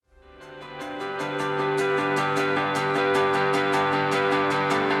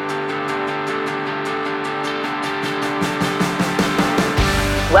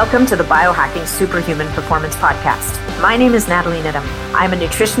Welcome to the Biohacking Superhuman Performance Podcast. My name is Natalie Nidham. I'm a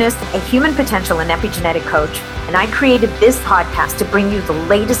nutritionist, a human potential and epigenetic coach, and I created this podcast to bring you the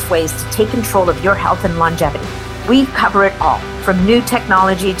latest ways to take control of your health and longevity. We cover it all, from new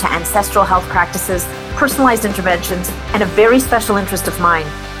technology to ancestral health practices, personalized interventions, and a very special interest of mine,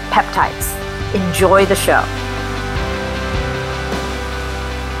 peptides. Enjoy the show.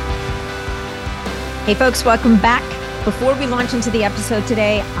 Hey folks, welcome back. Before we launch into the episode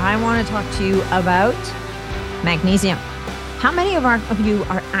today, I want to talk to you about magnesium. How many of you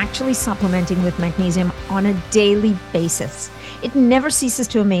are actually supplementing with magnesium on a daily basis? It never ceases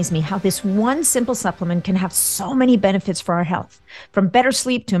to amaze me how this one simple supplement can have so many benefits for our health, from better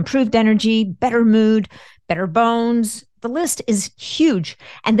sleep to improved energy, better mood, better bones. The list is huge.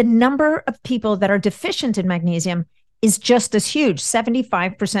 And the number of people that are deficient in magnesium is just as huge.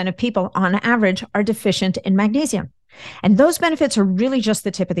 75% of people on average are deficient in magnesium. And those benefits are really just the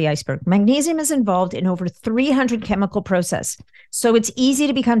tip of the iceberg. Magnesium is involved in over 300 chemical processes, so it's easy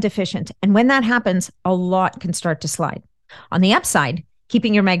to become deficient. And when that happens, a lot can start to slide. On the upside,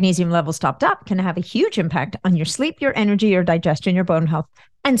 keeping your magnesium levels topped up can have a huge impact on your sleep, your energy, your digestion, your bone health,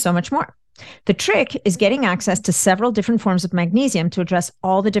 and so much more. The trick is getting access to several different forms of magnesium to address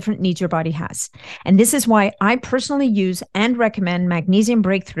all the different needs your body has. And this is why I personally use and recommend Magnesium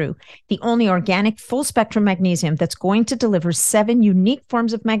Breakthrough, the only organic full spectrum magnesium that's going to deliver 7 unique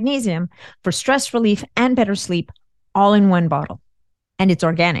forms of magnesium for stress relief and better sleep, all in one bottle. And it's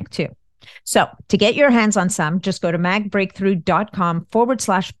organic too. So to get your hands on some, just go to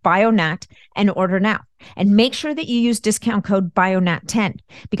magbreakthrough.com/bionat and order now. And make sure that you use discount code BIONAT10,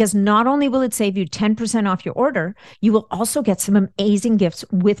 because not only will it save you 10% off your order, you will also get some amazing gifts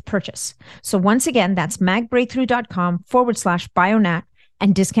with purchase. So once again, that's magbreakthrough.com/bionat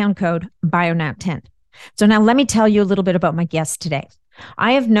and discount code BIONAT10. So now let me tell you a little bit about my guest today.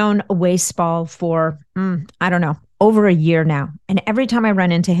 I have known Awais Spall for, over a year now. And every time I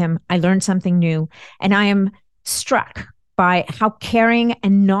run into him, I learn something new. And I am struck by how caring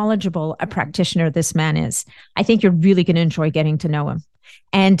and knowledgeable a practitioner this man is. I think you're really going to enjoy getting to know him.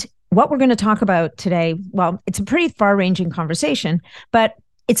 And what we're going to talk about today, well, it's a pretty far-ranging conversation, but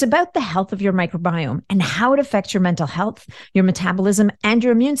it's about the health of your microbiome and how it affects your mental health, your metabolism, and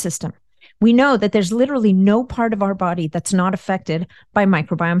your immune system. We know that there's literally no part of our body that's not affected by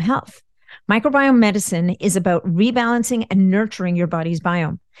microbiome health. Microbiome medicine is about rebalancing and nurturing your body's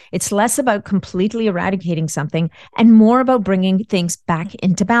biome. It's less about completely eradicating something and more about bringing things back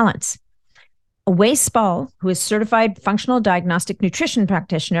into balance. Awais Spall, who is certified functional diagnostic nutrition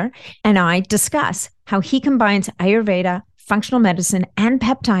practitioner, and I discuss how he combines Ayurveda, functional medicine, and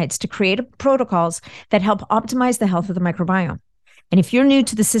peptides to create protocols that help optimize the health of the microbiome. And if you're new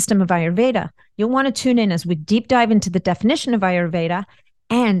to the system of Ayurveda, you'll want to tune in as we deep dive into the definition of Ayurveda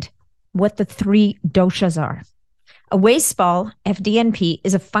and what the 3 doshas are. Awais Spall, FDNP,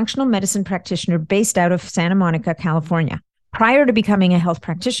 is a functional medicine practitioner based out of Santa Monica, California. Prior to becoming a health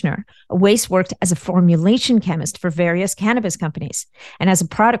practitioner, Awais worked as a formulation chemist for various cannabis companies. And as a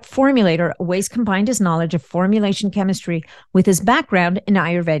product formulator, Awais combined his knowledge of formulation chemistry with his background in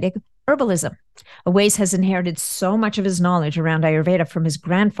Ayurvedic herbalism. Awais has inherited so much of his knowledge around Ayurveda from his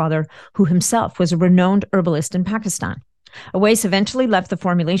grandfather, who himself was a renowned herbalist in Pakistan. Awais eventually left the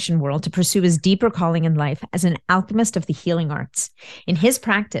formulation world to pursue his deeper calling in life as an alchemist of the healing arts. In his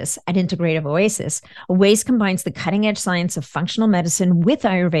practice at Integrative Oasis, Awais combines the cutting-edge science of functional medicine with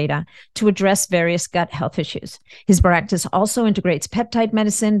Ayurveda to address various gut health issues. His practice also integrates peptide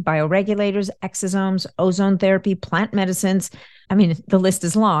medicine, bioregulators, exosomes, ozone therapy, plant medicines. The list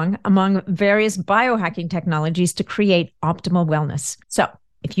is long, among various biohacking technologies to create optimal wellness. So,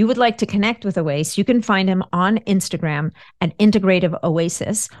 if you would like to connect with Awais, you can find him on Instagram at Integrative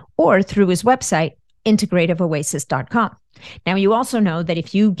Oasis or through his website, integrativeoasis.com. Now, you also know that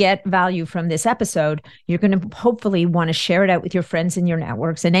if you get value from this episode, you're going to hopefully want to share it out with your friends in your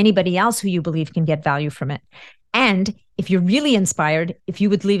networks and anybody else who you believe can get value from it. And if you're really inspired, if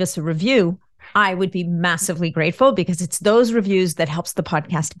you would leave us a review, I would be massively grateful, because it's those reviews that helps the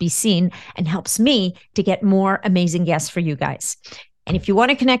podcast be seen and helps me to get more amazing guests for you guys. And if you want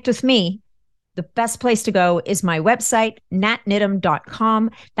to connect with me, the best place to go is my website,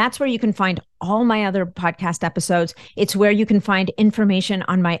 natnidham.com. That's where you can find all my other podcast episodes. It's where you can find information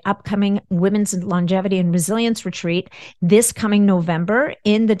on my upcoming Women's Longevity and Resilience Retreat this coming November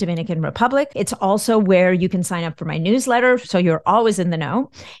in the Dominican Republic. It's also where you can sign up for my newsletter, so you're always in the know.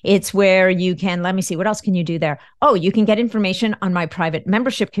 It's where you can, let me see, what else can you do there? Oh, you can get information on my private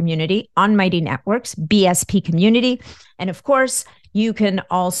membership community on Mighty Networks, BSP community. And of course, you can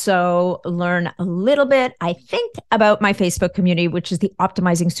also learn a little bit, I think, about my Facebook community, which is the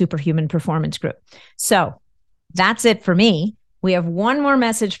Optimizing Superhuman Performance Group. So that's it for me. We have one more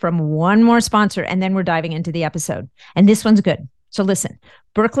message from one more sponsor, and then we're diving into the episode. And this one's good. So listen,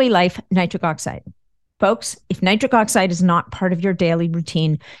 Berkeley Life Nitric Oxide. Folks, if nitric oxide is not part of your daily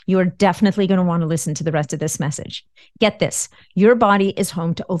routine, you are definitely going to want to listen to the rest of this message. Get this, your body is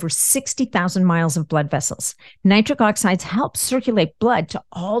home to over 60,000 miles of blood vessels. Nitric oxides help circulate blood to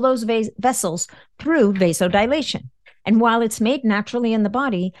all those vessels through vasodilation. And while it's made naturally in the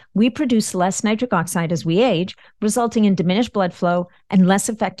body, we produce less nitric oxide as we age, resulting in diminished blood flow and less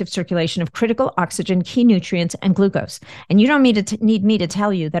effective circulation of critical oxygen, key nutrients, and glucose. And you don't need me to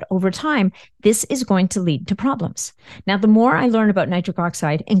tell you that over time, this is going to lead to problems. Now, the more I learn about nitric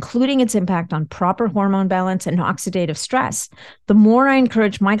oxide, including its impact on proper hormone balance and oxidative stress, the more I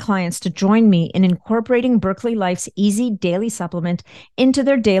encourage my clients to join me in incorporating Berkeley Life's easy daily supplement into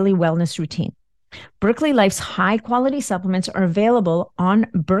their daily wellness routine. Berkeley Life's high-quality supplements are available on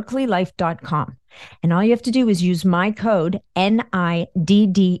berkeleylife.com. And all you have to do is use my code NIDDBL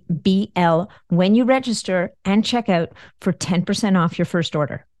when you register and check out for 10% off your first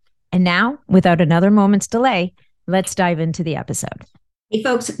order. And now, without another moment's delay, let's dive into the episode. Hey,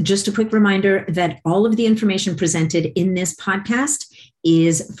 folks, just a quick reminder that all of the information presented in this podcast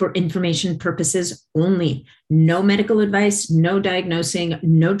is for information purposes only. No medical advice, no diagnosing,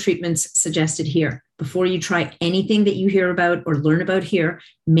 no treatments suggested here. Before you try anything that you hear about or learn about here,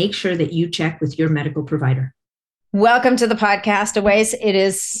 make sure that you check with your medical provider. Welcome to the podcast,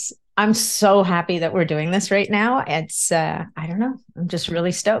 Awais. I'm so happy that we're doing this right now. It's, I don't know, I'm just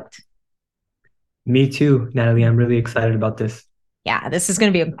really stoked. Me too, Natalie. I'm really excited about this. Yeah, this is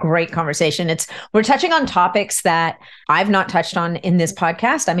going to be a great conversation. We're touching on topics that I've not touched on in this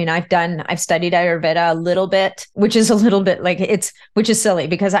podcast. I mean, I've studied Ayurveda a little bit, which is a little bit which is silly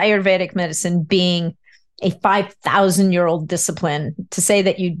because Ayurvedic medicine being a 5,000-year-old discipline, to say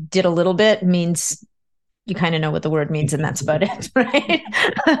that you did a little bit means you kind of know what the word means, and that's about it, right?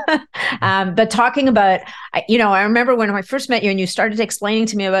 But talking about, I remember when I first met you and you started explaining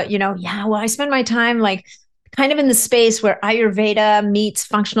to me about, I spend my time kind of in the space where Ayurveda meets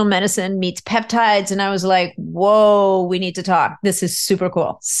functional medicine, meets peptides. And I was like, whoa, we need to talk. This is super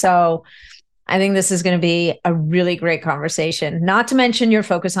cool. So I think this is going to be a really great conversation, not to mention your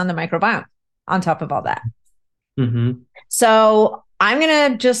focus on the microbiome on top of all that. Mm-hmm. So I'm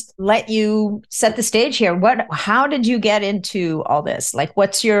going to just let you set the stage here. How did you get into all this? You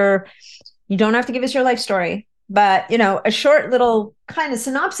don't have to give us your life story, but, a short little kind of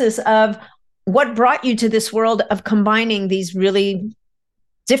synopsis of what brought you to this world of combining these really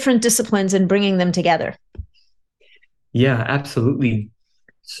different disciplines and bringing them together? Yeah, absolutely.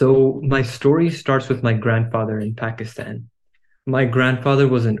 So my story starts with my grandfather in Pakistan. My grandfather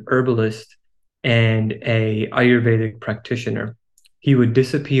was an herbalist and a Ayurvedic practitioner. He would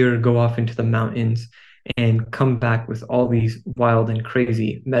disappear, go off into the mountains, and come back with all these wild and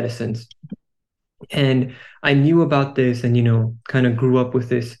crazy medicines. And I knew about this and, kind of grew up with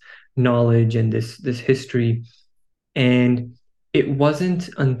this knowledge and this history. And it wasn't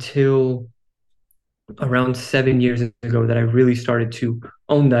until around 7 years ago that I really started to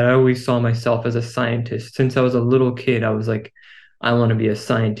own that. I always saw myself as a scientist. Since I was a little kid, I was like, I want to be a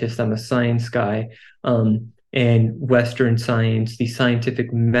scientist. I'm a science guy. And Western science, the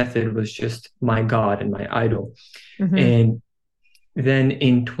scientific method was just my God and my idol. Mm-hmm. And then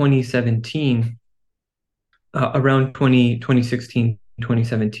in 2017, around 2016,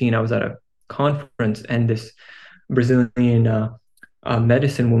 2017, I was at a conference and this Brazilian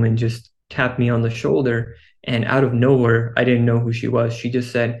medicine woman just tapped me on the shoulder, and out of nowhere, I didn't know who she was. She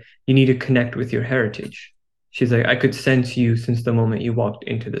just said, "You need to connect with your heritage." She's like, "I could sense you since the moment you walked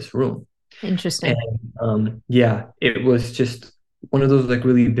into this room." Interesting. And it was just one of those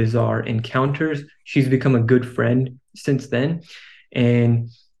really bizarre encounters. She's become a good friend since then. And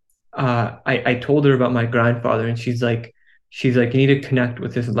I told her about my grandfather, and she's like, you need to connect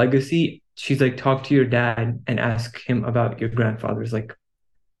with his legacy. She's like, talk to your dad and ask him about your grandfather's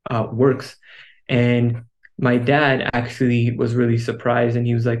works. And my dad actually was really surprised, and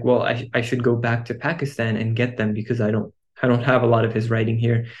he was like, well, I should go back to Pakistan and get them because I don't have a lot of his writing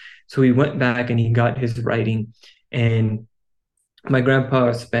here. So he went back and he got his writing, and My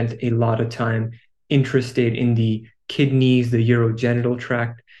grandpa spent a lot of time interested in the kidneys, the urogenital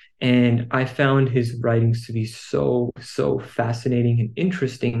tract, and I found his writings to be so, so fascinating and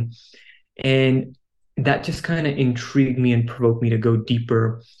interesting. And that just kind of intrigued me and provoked me to go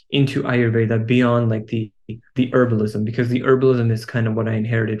deeper into Ayurveda beyond like the herbalism, because the herbalism is kind of what I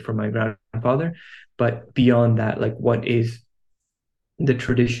inherited from my grandfather. But beyond that, like what is the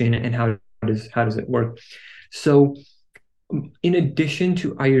tradition and how does it work? So in addition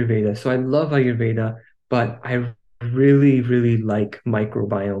to Ayurveda, so I love Ayurveda, but I really, really like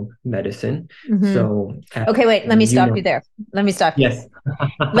microbiome medicine. So, Okay, wait, let me stop you there. Let me stop you. yes.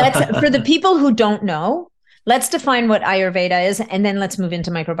 For the people who don't know, let's define what Ayurveda is, and then let's move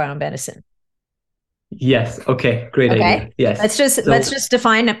into microbiome medicine. Yes. Okay. Great idea. Yes. Let's just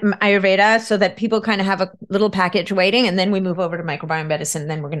define Ayurveda so that people kind of have a little package waiting, and then we move over to microbiome medicine,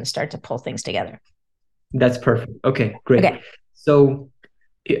 and then we're going to start to pull things together. That's perfect. Okay, great. Okay. So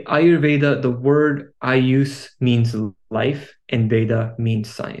Ayurveda, the word Ayus means life and Veda means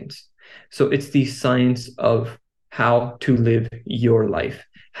science. So it's the science of how to live your life.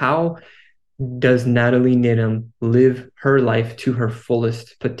 How does Natalie Nidham live her life to her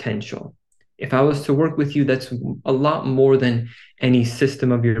fullest potential? If I was to work with you, that's a lot more than any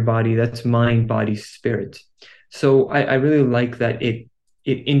system of your body. That's mind, body, spirit. So I really like that it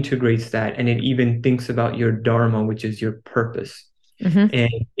integrates that, and it even thinks about your dharma, which is your purpose. And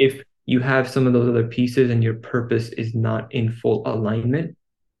if you have some of those other pieces and your purpose is not in full alignment,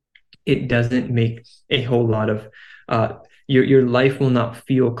 it doesn't make a whole lot of your life will not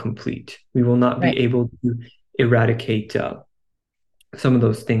feel complete. We will not be able to eradicate some of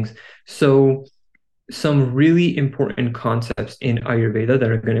those things. So some really important concepts in Ayurveda that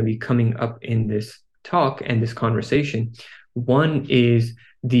are going to be coming up in this talk and this conversation. One is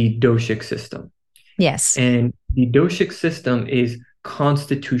the doshic system. Yes. And the doshic system is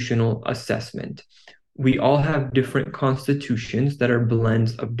constitutional assessment. We all have different constitutions that are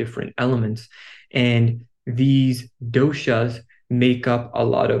blends of different elements. And these doshas make up a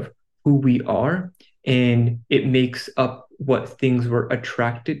lot of who we are, and it makes up what things we're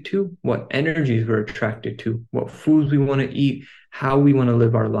attracted to, what energies we're attracted to, what foods we want to eat, how we want to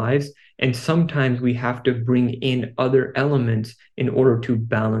live our lives. And sometimes we have to bring in other elements in order to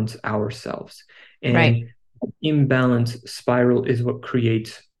balance ourselves. And imbalance spiral is what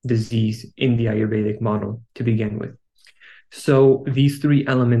creates disease in the Ayurvedic model to begin with. So these three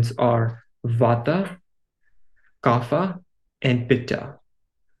elements are Vata, Kapha, and Pitta.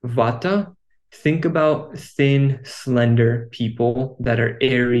 Vata, think about thin, slender people that are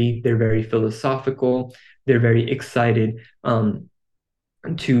airy, they're very philosophical, they're very excited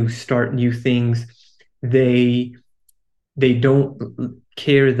to start new things. They don't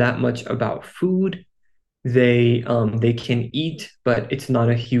care that much about food. They can eat, but it's not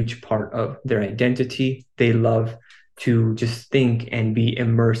a huge part of their identity. They love to just think and be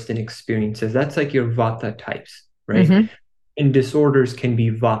immersed in experiences. That's like your Vata types, right? And disorders can be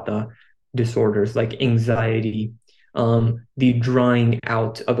Vata disorders like anxiety. The drying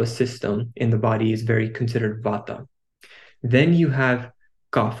out of a system in the body is very considered Vata. Then you have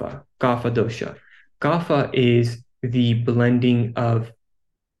Kapha dosha. Kapha is the blending of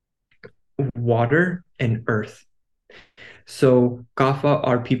water and earth. So Kapha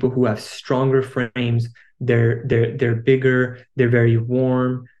are people who have stronger frames. They're bigger. They're very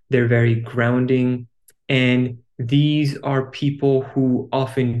warm. They're very grounding, and these are people who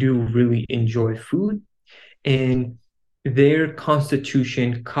often do really enjoy food, and their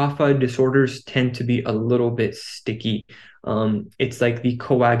constitution, Kapha disorders tend to be a little bit sticky. It's like the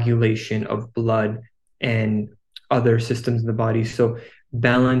coagulation of blood and other systems in the body. So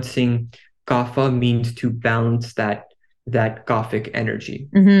balancing Kapha means to balance that Kaphic energy.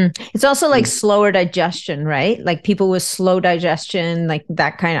 It's also like slower digestion, right? Like people with slow digestion, like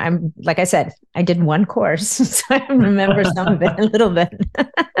that kind of, I'm like I said, I did one course, so I remember some of it a little bit.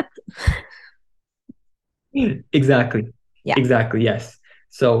 Exactly. Yeah. Exactly. Yes.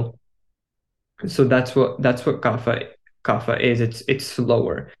 So that's what Kapha is. It's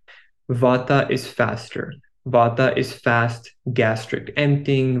slower. Vata is faster. Vata is fast gastric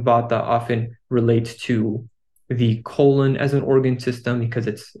emptying. Vata often relates to the colon as an organ system because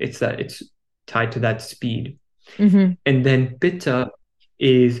it's tied to that speed. And then Pitta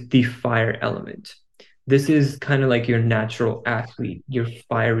is the fire element. This is kind of like your natural athlete, your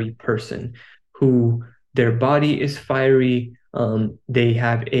fiery person who their body is fiery. They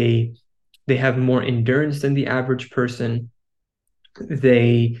have more endurance than the average person.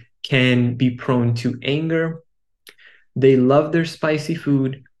 They can be prone to anger. They love their spicy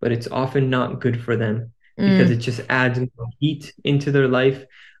food, but it's often not good for them. because it just adds more heat into their life.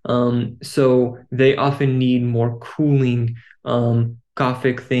 So they often need more cooling,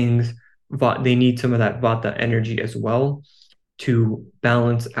 Kaphic things. They need some of that Vata energy as well to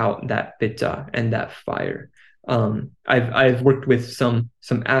balance out that Pitta and that fire. I've worked with some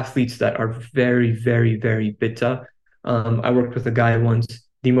athletes that are very, very, very Pitta. I worked with a guy once,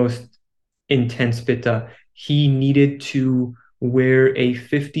 the most intense Pitta. He needed to wear a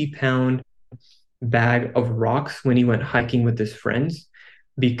 50-pound bag of rocks when he went hiking with his friends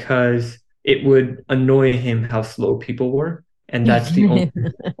because it would annoy him how slow people were. And that's the only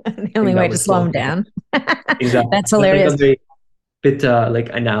the only way to slow them down. Exactly. That's hilarious. Like a very bit like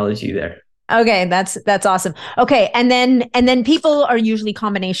analogy there. Okay, that's awesome. Okay, and then people are usually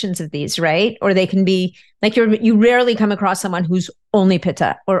combinations of these, right? Or they can be like you rarely come across someone who's only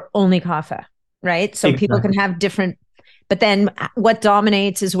Pitta or only Kapha, right? So people can have different, but then what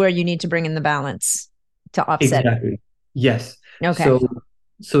dominates is where you need to bring in the balance to offset. Exactly. Yes. Okay.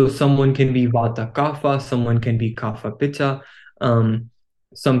 So someone can be Vata Kapha, someone can be Kapha Pitta.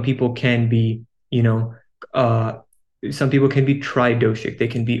 Some people can be, some people can be tridoshic. They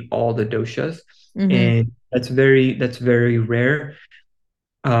can be all the doshas, and that's very rare.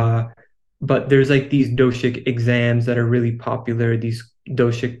 But there's like these doshic exams that are really popular. These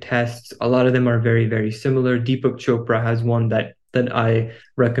doshic tests, a lot of them are very, very similar. Deepak Chopra has one that I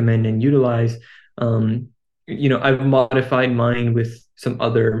recommend and utilize. I've modified mine with some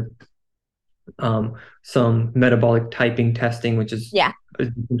other some metabolic typing testing, which is a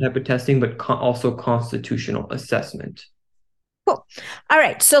different type of testing, but also constitutional assessment. Cool. All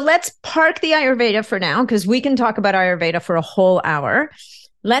right. So let's park the Ayurveda for now, because we can talk about Ayurveda for a whole hour.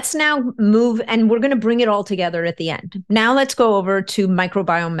 Let's now move, and we're going to bring it all together at the end. Now let's go over to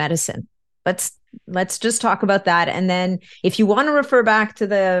microbiome medicine. Let's just talk about that. And then if you want to refer back to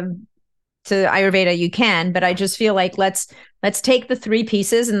Ayurveda, you can, but I just feel like let's take the three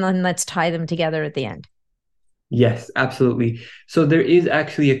pieces and then let's tie them together at the end. Yes, absolutely. So there is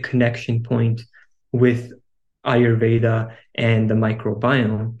actually a connection point with Ayurveda and the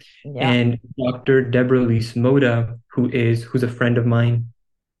microbiome. Yeah. And Dr. Deborah Lee Moda, who's a friend of mine,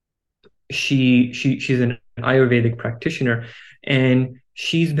 she's an Ayurvedic practitioner, and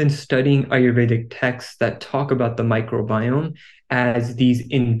she's been studying Ayurvedic texts that talk about the microbiome as the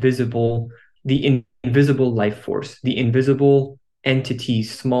invisible life force, the invisible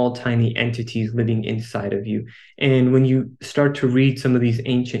entities, small, tiny entities living inside of you. And when you start to read some of these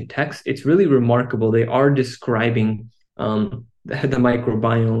ancient texts, it's really remarkable. They are describing the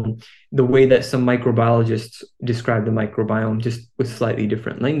microbiome the way that some microbiologists describe the microbiome, just with slightly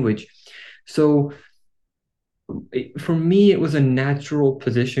different language. So for me, it was a natural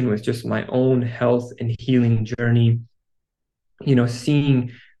position with just my own health and healing journey,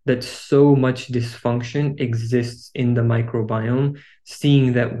 seeing that so much dysfunction exists in the microbiome,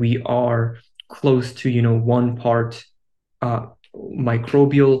 seeing that we are close to, one part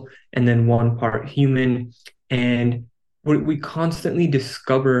microbial and then one part human. And we constantly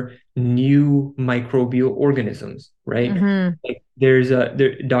discover new microbial organisms, right? Like there's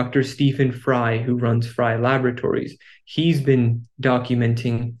Dr. Stephen Fry, who runs Fry Laboratories. He's been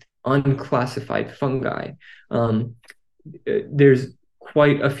documenting unclassified fungi. There's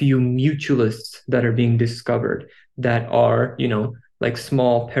quite a few mutualists that are being discovered that are, like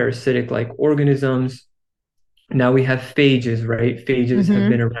small parasitic-like organisms. Now we have phages, right? Phages have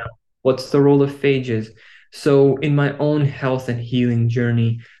been around. What's the role of phages? So in my own health and healing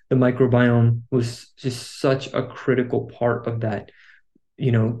journey, the microbiome was just such a critical part of that,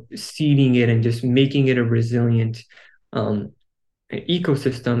 seeding it and just making it a resilient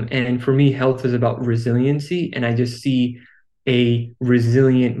ecosystem. And for me, health is about resiliency. And I just see a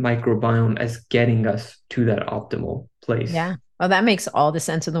resilient microbiome as getting us to that optimal place. Yeah. Well, that makes all the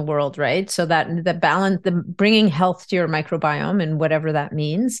sense in the world, right? So that the balance, the bringing health to your microbiome and whatever that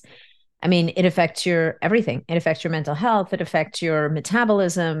means. I mean, it affects your everything. It affects your mental health. It affects your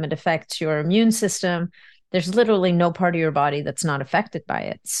metabolism. It affects your immune system. There's literally no part of your body that's not affected by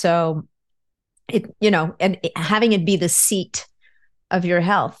it. So having it be the seat of your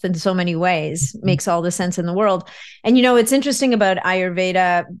health in so many ways makes all the sense in the world. And, it's interesting about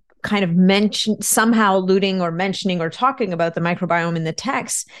Ayurveda kind of somehow alluding or mentioning or talking about the microbiome in the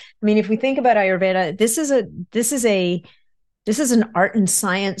text. I mean, if we think about Ayurveda, this is an art and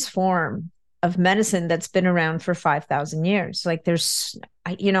science form of medicine that's been around for 5,000 years. Like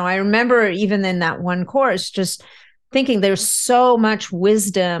I remember even in that one course, just thinking there's so much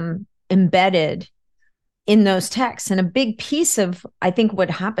wisdom embedded in those texts. And a big piece of, I think, what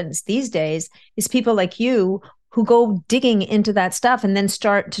happens these days is people like you who go digging into that stuff and then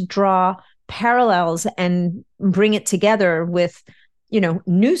start to draw parallels and bring it together with,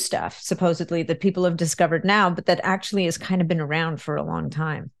 new stuff, supposedly, that people have discovered now, but that actually has kind of been around for a long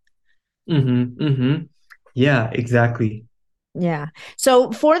time. Yeah, exactly. Yeah.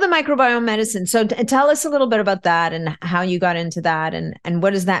 So for the microbiome medicine, so tell us a little bit about that and how you got into that, and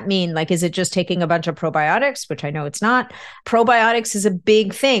what does that mean? Like, is it just taking a bunch of probiotics, which I know it's not. Probiotics is a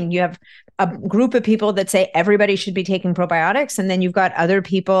big thing. You have a group of people that say everybody should be taking probiotics, and then you've got other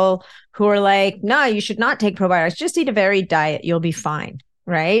people who are like, no, you should not take probiotics. Just eat a varied diet. You'll be fine.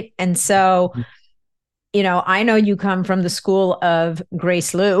 Right. And so, I know you come from the school of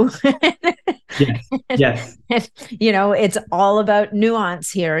Grace Liu. Yes. Yes. It's all about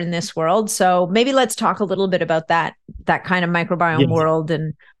nuance here in this world. So maybe let's talk a little bit about that kind of microbiome world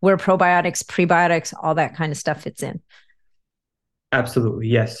and where probiotics, prebiotics, all that kind of stuff fits in. Absolutely.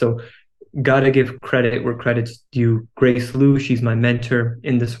 Yes. So gotta give credit where credit's due. Grace Liu, she's my mentor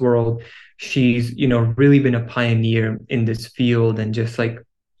in this world. She's, really been a pioneer in this field and just like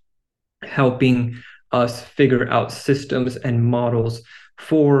helping us figure out systems and models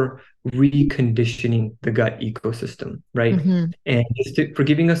for reconditioning the gut ecosystem, right? And for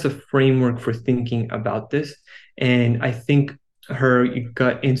giving us a framework for thinking about this. And I think her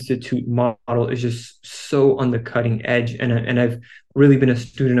Gut Institute model is just so on the cutting edge. And I've really been a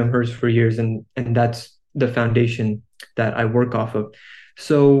student of hers for years, and that's the foundation that I work off of.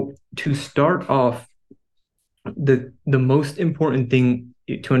 So to start off, the most important thing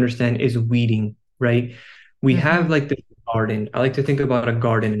to understand is weeding, right? We have like the garden. I like to think about a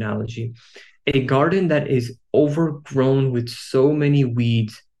garden analogy. A garden that is overgrown with so many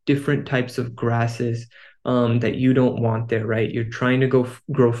weeds, different types of grasses that you don't want there, right? You're trying to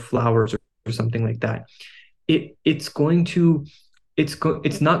grow flowers or something like that. It's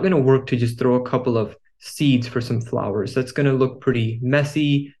not going to work to just throw a couple of seeds for some flowers. That's going to look pretty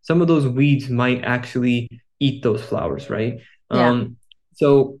messy. Some of those weeds might actually eat those flowers, right? Yeah.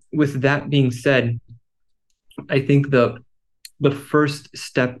 So with that being said, I think the first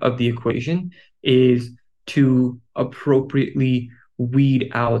step of the equation is to appropriately weed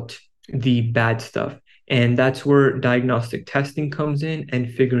out the bad stuff. And that's where diagnostic testing comes in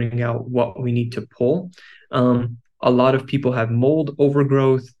and figuring out what we need to pull. A lot of people have mold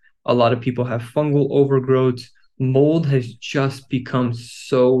overgrowth. A lot of people have fungal overgrowth. Mold has just become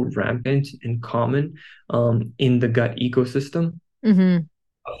so rampant and common in the gut ecosystem.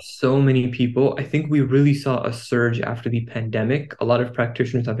 So many people. I think we really saw a surge after the pandemic. A lot of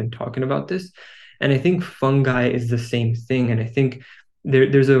practitioners have been talking about this. And I think fungi is the same thing. And I think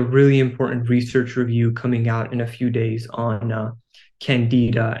there's a really important research review coming out in a few days on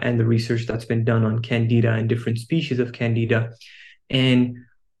Candida and the research that's been done on Candida and different species of Candida. And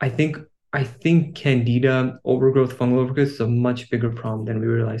I think Candida overgrowth, fungal overgrowth is a much bigger problem than we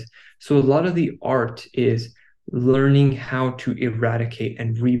realize. So a lot of the art is learning how to eradicate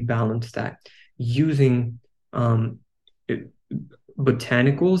and rebalance that using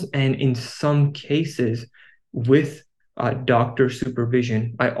botanicals, and in some cases with doctor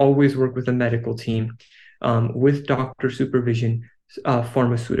supervision. I always work with a medical team. With doctor supervision,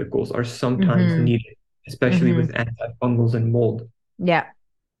 pharmaceuticals are sometimes needed, especially with antifungals and mold. Yeah.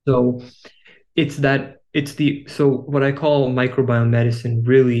 So so what I call microbiome medicine,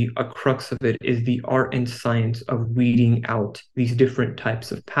 really a crux of it is the art and science of weeding out these different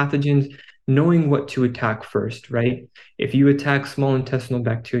types of pathogens, knowing what to attack first, right? If you attack small intestinal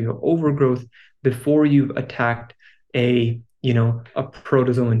bacterial overgrowth before you've attacked a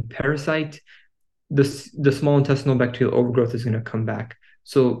protozoan parasite, the small intestinal bacterial overgrowth is going to come back.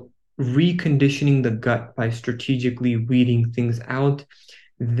 So reconditioning the gut by strategically weeding things out.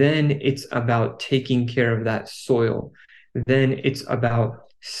 Then it's about taking care of that soil. Then it's about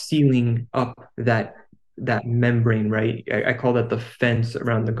sealing up that membrane, right? I call that the fence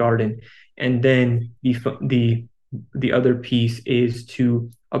around the garden. And then the other piece is to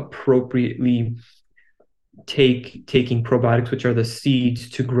appropriately taking probiotics, which are the seeds,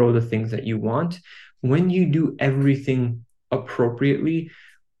 to grow the things that you want. When you do everything appropriately,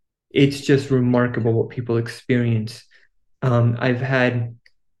 it's just remarkable what people experience. I've had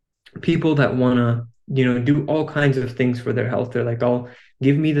people that want to do all kinds of things for their health. They're like, oh,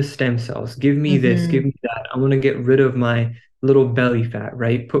 give me the stem cells, give me this, give me that. I want to get rid of my little belly fat,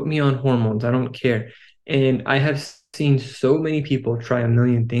 right? Put me on hormones, I don't care. And I have seen so many people try a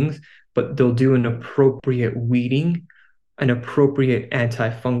million things, but they'll do an appropriate weeding, an appropriate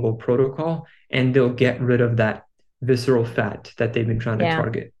antifungal protocol, and they'll get rid of that visceral fat that they've been trying to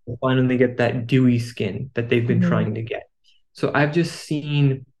target. They'll finally get that dewy skin that they've been trying to get. So I've just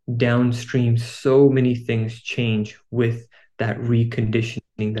seen downstream so many things change with that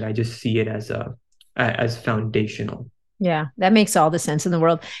reconditioning that I just see it as foundational. Yeah, that makes all the sense in the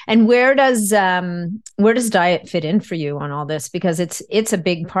world. And where does diet fit in for you on all this? Because it's a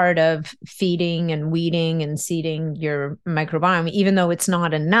big part of feeding and weeding and seeding your microbiome. Even though it's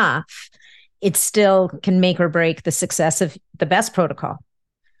not enough, it still can make or break the success of the best protocol.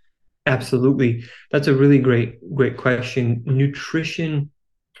 Absolutely. That's a really great question. Nutrition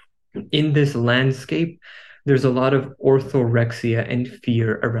in this landscape, there's a lot of orthorexia and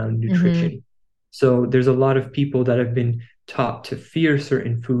fear around nutrition. So there's a lot of people that have been taught to fear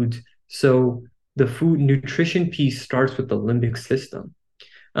certain foods. So the food nutrition piece starts with the limbic system.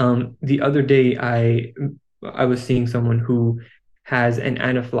 The other day, I was seeing someone who has an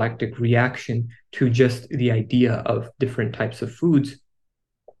anaphylactic reaction to just the idea of different types of foods.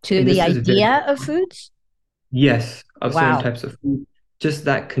 To And the this is very, idea of foods? yes, of certain Wow. types of food, just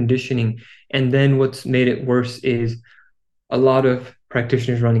that conditioning. And then what's made it worse is a lot of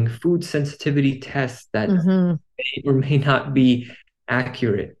practitioners running food sensitivity tests that Mm-hmm. may or may not be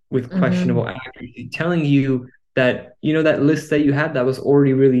accurate with Mm-hmm. questionable accuracy, telling you that, that list that you had that was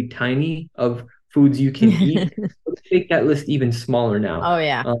already really tiny of foods you can eat, let's make that list even smaller now. Oh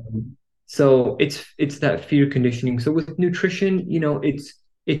yeah. So it's that fear conditioning. So with nutrition,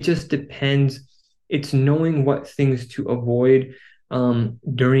 it just depends. It's knowing what things to avoid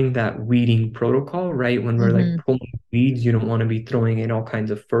during that weeding protocol, right? When we're like Mm-hmm. pulling weeds, you don't want to be throwing in all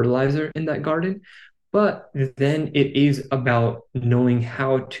kinds of fertilizer in that garden. But then it is about knowing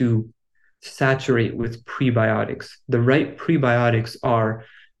how to saturate with prebiotics. The right prebiotics are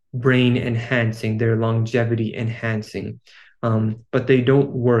brain enhancing, they're longevity enhancing, but they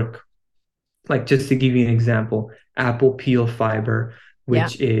don't work. Like, just to give you an example, apple peel fiber, Yeah.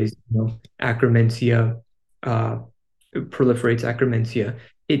 which is Akkermansia, uh, proliferates Akkermansia.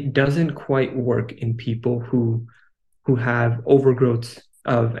 It doesn't quite work in people who have overgrowths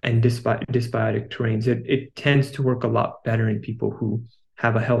of and dysbiotic terrains. It tends to work a lot better in people who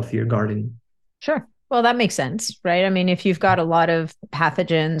have a healthier garden. Sure. Well, that makes sense, right? I mean, if you've got a lot of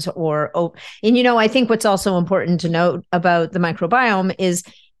pathogens and I think what's also important to note about the microbiome is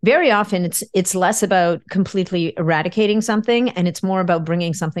very often it's less about completely eradicating something and it's more about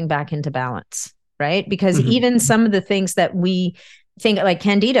bringing something back into balance, right? Because Mhm. even some of the things that we think like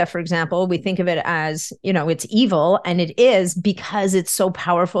candida, for example, we think of it as, it's evil, and it is because it's so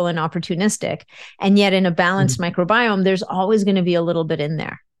powerful and opportunistic. And yet in a balanced Mhm. microbiome, there's always going to be a little bit in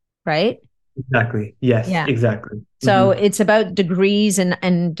there, right? Exactly. Yes, Yeah. exactly. So it's about degrees and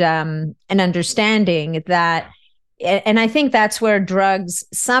understanding that, and I think that's where drugs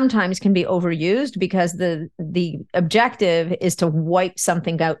sometimes can be overused because the objective is to wipe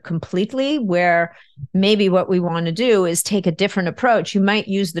something out completely, where maybe what we want to do is take a different approach. You might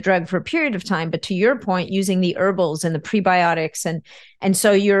use the drug for a period of time, but to your point, using the herbals and the prebiotics and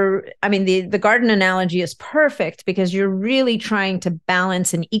so the garden analogy is perfect because you're really trying to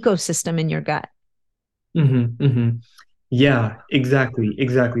balance an ecosystem in your gut. Mm-hmm. Yeah, exactly,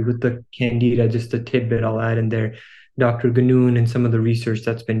 exactly. With the candida, just a tidbit I'll add in there. Dr. Ganoon and some of the research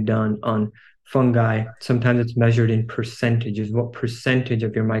that's been done on fungi, sometimes it's measured in percentages. What percentage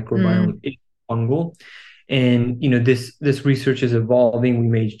of your Mm, microbiome is fungal? And this research is evolving. We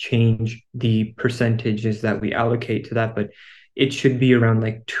may change the percentages that we allocate to that, but it should be around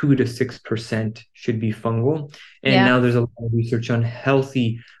like 2 to 6% should be fungal. And yeah, now there's a lot of research on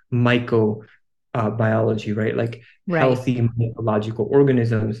healthy myco biology, right? Like right. healthy mycological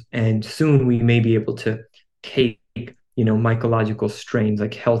organisms. And soon we may be able to take, mycological strains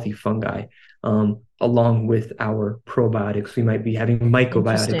like healthy fungi, along with our probiotics. We might be having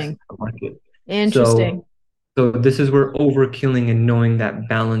mycobiotics in Interesting. the market. Interesting. So this is where overkilling and knowing that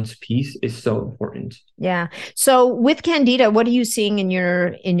balance piece is so important. Yeah. So with candida, what are you seeing in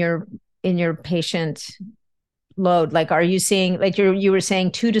your patient load? Like, are you seeing, like you were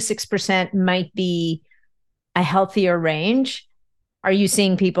saying 2 to 6% might be a healthier range? Are you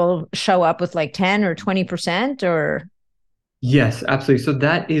seeing people show up with like 10 or 20% or? Yes, absolutely. So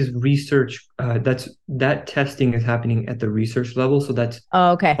that is research. That testing is happening at the research level. So that's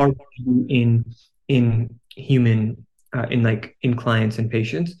Oh, okay. hard to do in human in clients and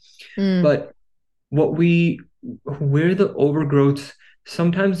patients. Mm, But what we where the overgrowths,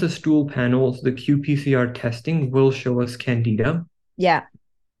 sometimes the stool panels, the qPCR testing will show us candida. yeah.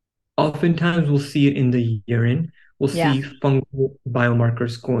 Oftentimes we'll see it in the urine. We'll Yeah. see fungal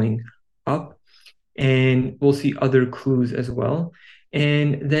biomarkers going up, and we'll see other clues as well.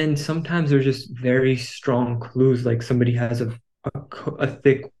 And then sometimes there's just very strong clues, like somebody has a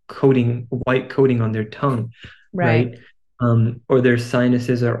thick coating, white coating on their tongue, Right. right? Or their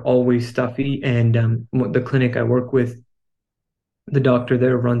sinuses are always stuffy. And the clinic I work with, The doctor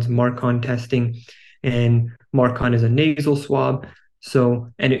there runs Marcon testing, and Marcon is a nasal swab.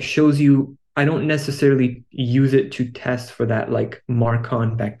 So, and it shows you, I don't necessarily use it to test for that like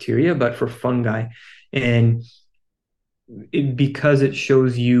Marcon bacteria, but for fungi. And because it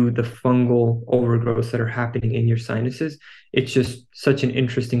shows you the fungal overgrowths that are happening in your sinuses, it's just such an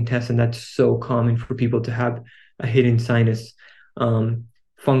interesting test. And that's so common for people to have a hidden sinus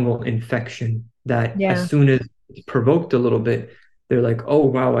fungal infection that Yeah. as soon as it's provoked a little bit, they're like, oh,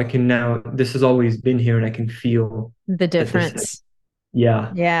 wow, I can now, this has always been here and I can feel The that this, difference.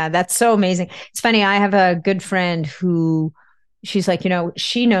 yeah. Yeah, that's so amazing. It's funny. I have a good friend who she's like,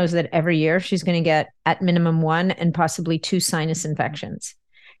 she knows that every year she's going to get at minimum one and possibly two sinus infections.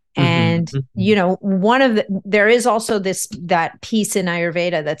 Mm-hmm, And, mm-hmm, there is also that piece in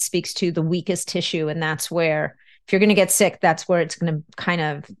Ayurveda that speaks to the weakest tissue. And that's where, if you're going to get sick, that's where it's going to kind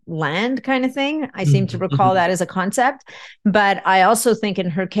of land, kind of thing. I seem to recall mm-hmm. that as a concept. But I also think in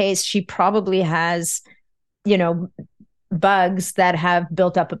her case, she probably has, you know, bugs that have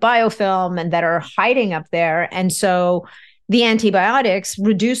built up a biofilm and that are hiding up there. And so the antibiotics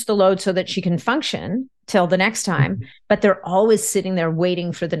reduce the load so that she can function till the next time, but they're always sitting there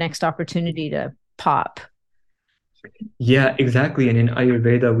waiting for the next opportunity to pop. Yeah, exactly. And in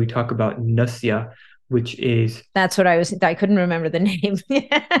Ayurveda, we talk about nasya, which is, That's what I couldn't remember the name.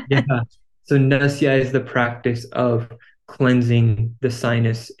 yeah. So nasya is the practice of cleansing the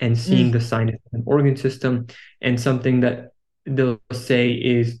sinus and seeing Mm, the sinus and organ system. And something that they'll say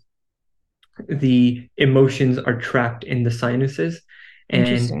is the emotions are trapped in the sinuses. And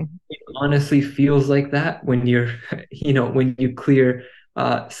interesting. it honestly feels like that when you're, when you clear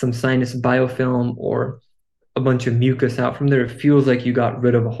some sinus biofilm or a bunch of mucus out from there, it feels like you got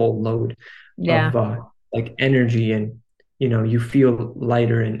rid of a whole load Yeah. of like energy, and you feel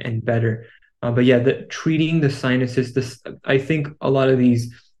lighter and better. But yeah, treating the sinuses, this, I think a lot of these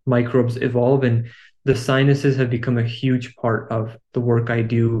microbes evolve, and the sinuses have become a huge part of the work I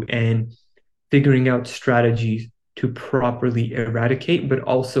do, and figuring out strategies to properly eradicate, but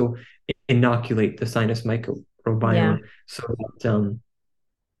also inoculate the sinus Yeah. microbiome so that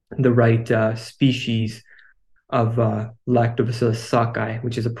the right species of Lactobacillus socci,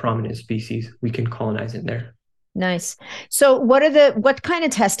 which is a prominent species, we can colonize in there. Nice. So what kind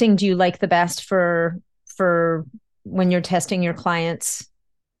of testing do you like the best for when you're testing your clients?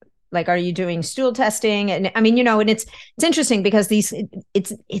 Like, are you doing stool testing? And I mean, and it's interesting because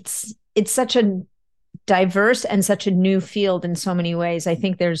it's such a diverse and such a new field in so many ways. I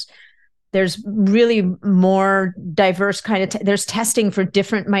think there's really more diverse kind of there's testing for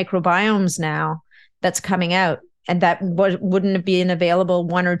different microbiomes now that's coming out, and that wouldn't have been available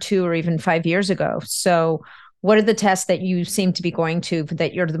 1 or 2 or even 5 years ago. So what are the tests that you seem to be going to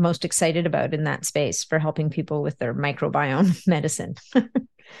that you're the most excited about in that space for helping people with their microbiome medicine?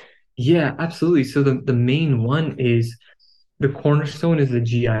 Yeah, absolutely. So the main one is, the cornerstone is the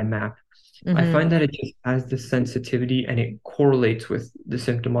GI map. I Mm-hmm. find that it just has the sensitivity and it correlates with the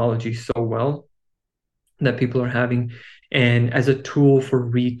symptomology so well that people are having. And as a tool for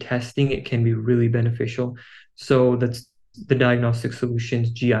retesting, it can be really beneficial. So that's the Diagnostic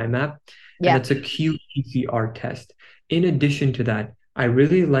Solutions GI map, and Yeah. that's a qPCR test. In addition to that, I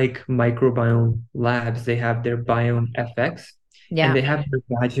really like Microbiome Labs. They have their Biome FX, and Yeah. they have their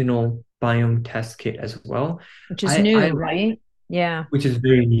vaginal biome test kit as well. Which is I new, like, right? Yeah. which is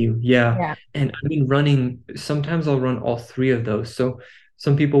very new. Yeah. Yeah. And I've been running, sometimes I'll run all three of those. So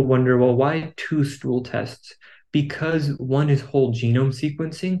some people wonder, well, why two stool tests? Because one is whole genome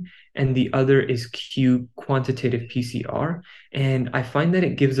sequencing and the other is quantitative PCR. And I find that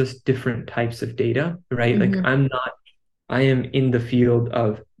it gives us different types of data, right? Like Mm-hmm. I am in the field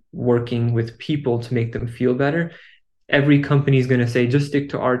of working with people to make them feel better. Every company is going to say, just stick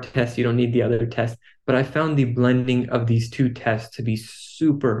to our test. You don't need the other test. But I found the blending of these two tests to be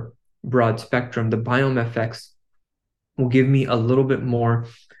super broad spectrum. The Biome FX will give me a little bit more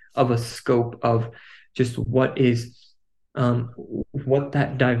of a scope of just what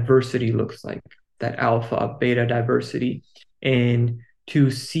that diversity looks like, that alpha, beta diversity, and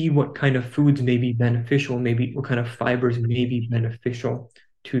to see what kind of foods may be beneficial, maybe what kind of fibers may be beneficial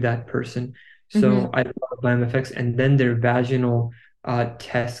to that person. Mm-hmm. So I love BioMFX, and then their vaginal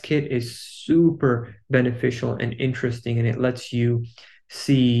test kit is super beneficial and interesting, and it lets you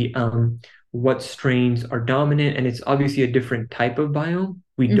see what strains are dominant, and it's obviously a different type of biome.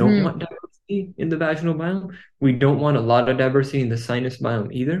 We don't Mm-hmm. want diversity in the vaginal biome. We don't want a lot of diversity in the sinus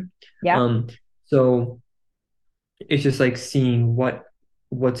biome either. Yeah. So it's just like seeing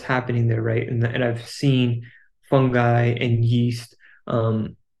what's happening there, right? And I've seen fungi and yeast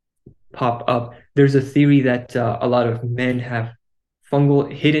pop up. There's a theory that a lot of men have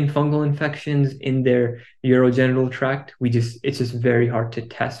hidden fungal infections in their urogenital tract. It's just very hard to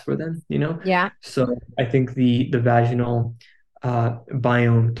test for them, you know? Yeah. So I think the vaginal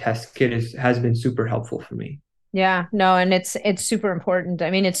biome test kit has been super helpful for me. Yeah, no, and it's super important.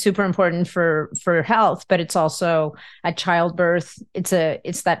 I mean, it's super important for health, but it's also at childbirth. It's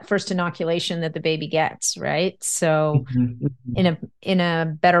that first inoculation that the baby gets, right? So in a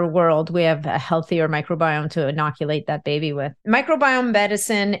better world, we have a healthier microbiome to inoculate that baby with. Microbiome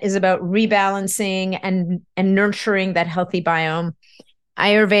medicine is about rebalancing and nurturing that healthy biome.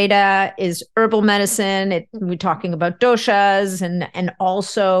 Ayurveda is herbal medicine. We're talking about doshas and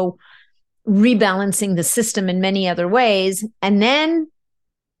also rebalancing the system in many other ways. And then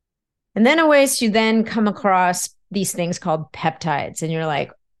Awais, you then come across these things called peptides, and you're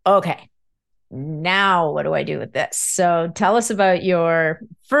like, okay, now what do I do with this? So tell us about your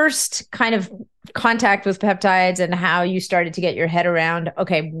first kind of contact with peptides and how you started to get your head around,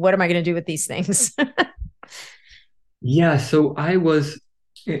 okay, what am I going to do with these things? Yeah, so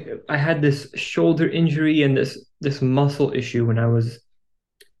I had this shoulder injury and this muscle issue when I was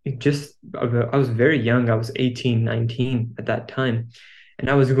very young. I was 18, 19 at that time. And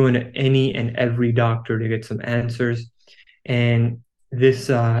I was going to any and every doctor to get some answers. And this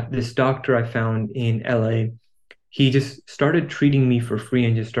doctor I found in LA, he just started treating me for free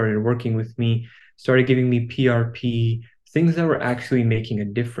and just started working with me, started giving me PRP, things that were actually making a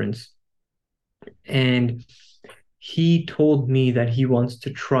difference. And he told me that he wants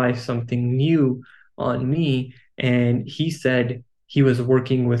to try something new on me. And he said he was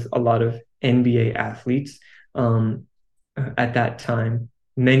working with a lot of NBA athletes at that time,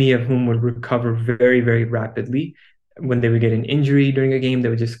 many of whom would recover very, very rapidly. When they would get an injury during a game, they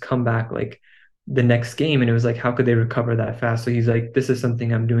would just come back like the next game. And it was like, how could they recover that fast? So he's like, this is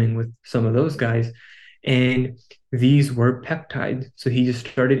something I'm doing with some of those guys. And these were peptides. So he just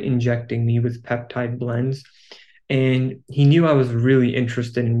started injecting me with peptide blends. And he knew I was really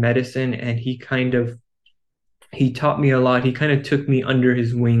interested in medicine, and he taught me a lot. He kind of took me under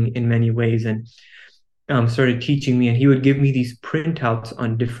his wing in many ways and started teaching me. And he would give me these printouts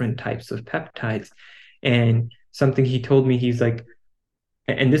on different types of peptides. And something he told me, he's like,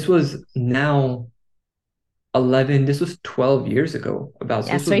 and this was now 12 years ago about.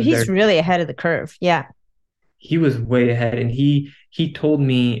 Yeah, so he's really ahead of the curve. Yeah. He was way ahead. And he told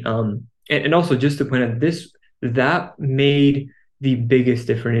me, and also just to point out this, that made the biggest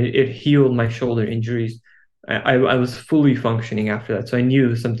difference. It healed my shoulder injuries. I was fully functioning after that. So I knew it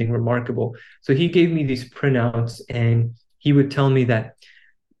was something remarkable. So he gave me these printouts, and he would tell me that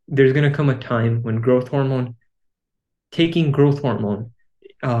there's going to come a time when taking growth hormone,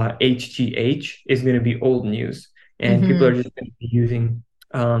 HGH, is going to be old news. And people are just going to be using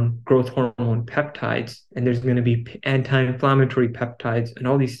growth hormone peptides, and there's going to be anti-inflammatory peptides and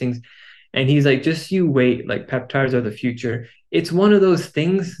all these things. And he's like, just you wait, like peptides are the future. It's one of those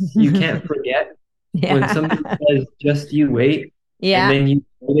things you can't forget. Yeah. When somebody says, just you wait, and then you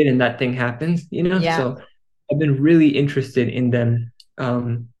wait and that thing happens, you know? Yeah. So I've been really interested in them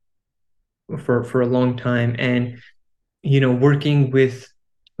for a long time. And, you know, working with,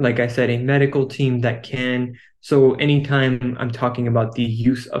 like I said, a medical team that can. So anytime I'm talking about the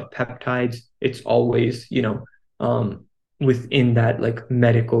use of peptides, it's always, you know, within that like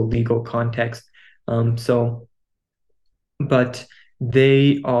medical legal context. But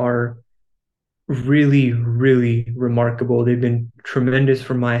they are really, really remarkable. They've been tremendous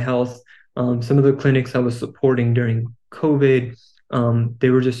for my health. Some of the clinics I was supporting during COVID, they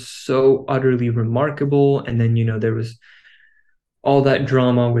were just so utterly remarkable. And then, you know, there was all that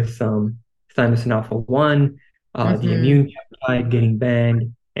drama with thymosin alpha-1, the immune peptide getting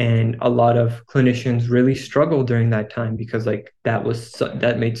banned. And a lot of clinicians really struggled during that time because like that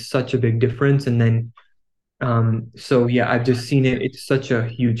made such a big difference. And then, so yeah, I've just seen it. It's such a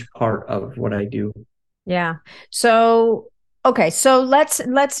huge part of what I do. Yeah. So, okay. So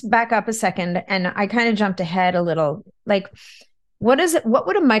let's back up a second. And I kind of jumped ahead a little. Like, what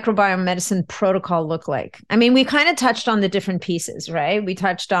would a microbiome medicine protocol look like? I mean, we kind of touched on the different pieces, right? We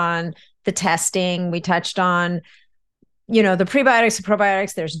touched on the testing. We touched on, you know, the prebiotics, the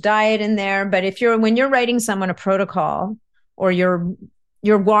probiotics, there's diet in there. But when you're writing someone a protocol, or you're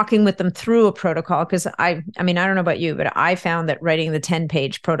walking with them through a protocol, because I mean, I don't know about you, but I found that writing the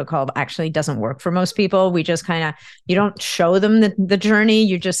 10-page protocol actually doesn't work for most people. We just you don't show them the journey.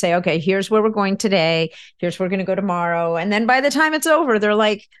 You just say, okay, here's where we're going today. Here's where we're going to go tomorrow. And then by the time it's over, they're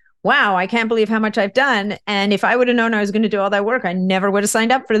like, wow, I can't believe how much I've done. And if I would have known I was going to do all that work, I never would have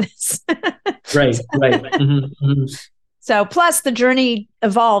signed up for this. Right. Mm-hmm. So plus the journey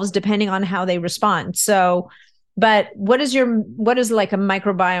evolves depending on how they respond. So But what is like a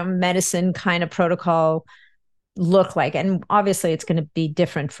microbiome medicine kind of protocol look like? And obviously it's going to be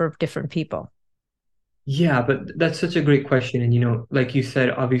different for different people. Yeah, but that's such a great question. And, like you said,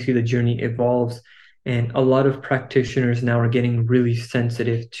 obviously the journey evolves, and a lot of practitioners now are getting really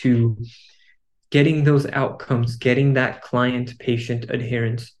sensitive to getting those outcomes, getting that client-patient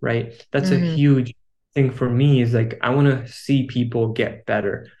adherence, right? That's a huge thing for me is like, I want to see people get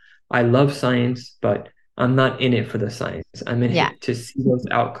better. I love science, but I'm not in it for the science. I'm in Yeah. it to see those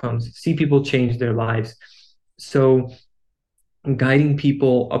outcomes, see people change their lives. So guiding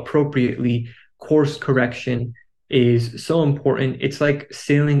people appropriately, course correction is so important. It's like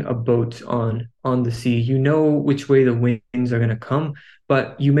sailing a boat on the sea. You know which way the winds are going to come,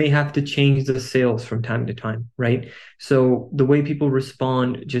 but you may have to change the sails from time to time, right? So the way people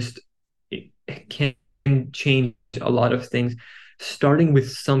respond just it can change a lot of things, starting with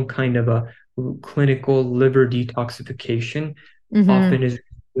some kind of a clinical liver detoxification often is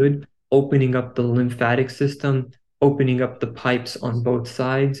good, opening up the lymphatic system, opening up the pipes on both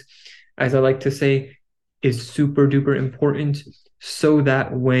sides, as I like to say, is super duper important so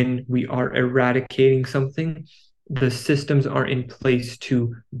that when we are eradicating something, the systems are in place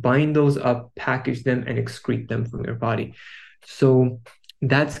to bind those up, package them, and excrete them from your body. So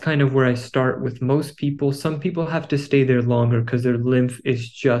that's kind of where I start with most people. Some people have to stay there longer because their lymph is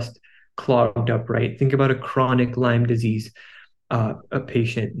just clogged up, right? Think about a chronic Lyme disease a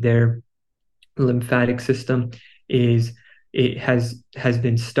patient. Their lymphatic system is it has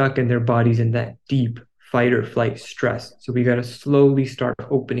been stuck in their bodies in that deep fight or flight stress. So we got to slowly start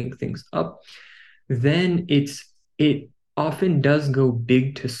opening things up. Then it often does go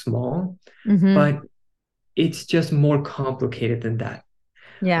big to small, but it's just more complicated than that.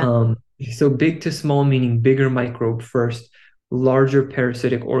 Yeah. So big to small meaning bigger microbe first, larger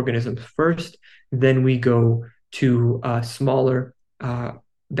parasitic organisms first, then we go to smaller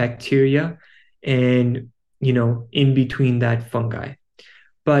bacteria, and in between that fungi.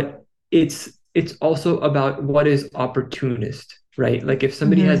 But it's also about what is opportunist, right? Like if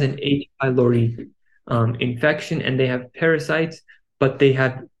somebody has an H. pylori infection and they have parasites, but they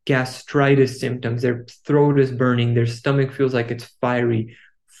have gastritis symptoms, their throat is burning, their stomach feels like it's fiery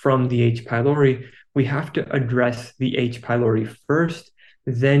from the H. pylori, we have to address the H. pylori first,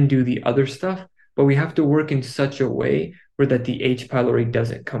 then do the other stuff. But we have to work in such a way where that the H. pylori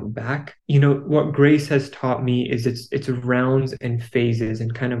doesn't come back. What Grace has taught me is it's rounds and phases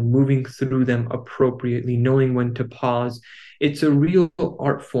and kind of moving through them appropriately, knowing when to pause. It's a real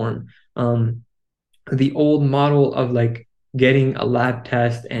art form. The old model of like getting a lab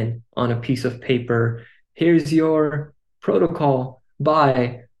test and on a piece of paper, here's your protocol.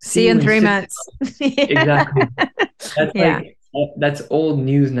 Bye. See you in 3 months. Exactly. That's Yeah. like that's old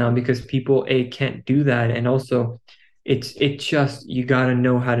news now because people can't do that, and also it just you got to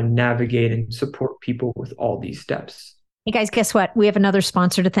know how to navigate and support people with all these steps. Hey guys, guess what? We have another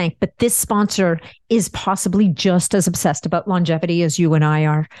sponsor to thank, but this sponsor is possibly just as obsessed about longevity as you and I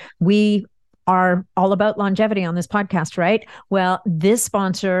are. We are all about longevity on this podcast, right? Well, this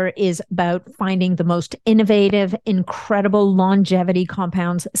sponsor is about finding the most innovative, incredible longevity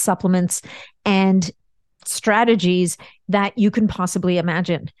compounds, supplements, and strategies that you can possibly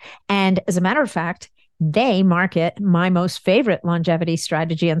imagine. And as a matter of fact, they market my most favorite longevity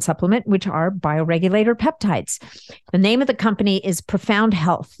strategy and supplement, which are bioregulator peptides. The name of the company is Profound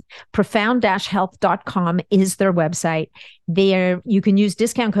Health. Profound-health.com is their website. You can use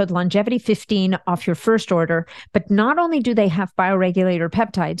discount code longevity15 off your first order. But not only do they have bioregulator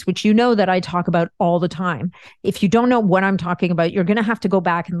peptides, which you know that I talk about all the time. If you don't know what I'm talking about, you're going to have to go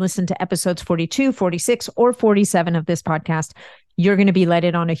back and listen to episodes 42, 46, or 47 of this podcast. You're going to be let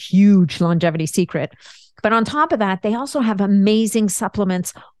in on a huge longevity secret. But on top of that, they also have amazing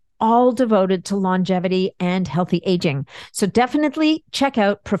supplements all devoted to longevity and healthy aging. So definitely check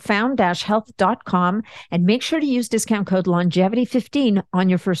out profound-health.com and make sure to use discount code longevity15 on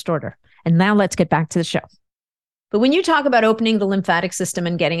your first order. And now let's get back to the show. But when you talk about opening the lymphatic system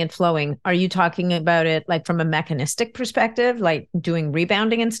and getting it flowing, are you talking about it like from a mechanistic perspective, like doing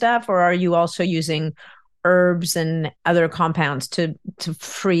rebounding and stuff? Or are you also using herbs and other compounds to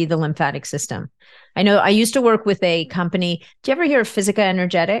free the lymphatic system? I know I used to work with a company. Do you ever hear of Physica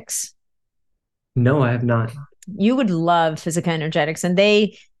Energetics? No, I have not. You would love Physica Energetics. And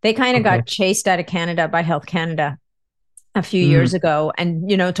they kind of got chased out of Canada by Health Canada a few years ago. And,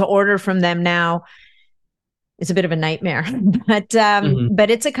 to order from them now is a bit of a nightmare.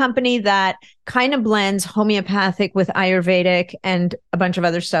 But it's a company that kind of blends homeopathic with Ayurvedic and a bunch of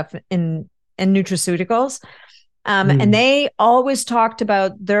other stuff and nutraceuticals. And they always talked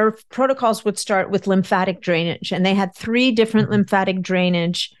about their protocols would start with lymphatic drainage. And they had 3 different lymphatic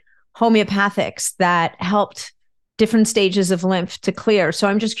drainage homeopathics that helped different stages of lymph to clear. So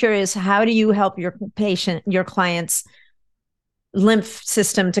I'm just curious, how do you help your clients' lymph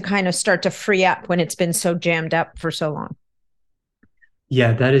system to kind of start to free up when it's been so jammed up for so long?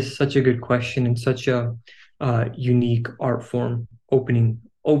 Yeah, that is such a good question and such a unique art form, opening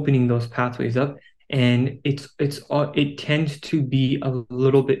those pathways up. And it tends to be a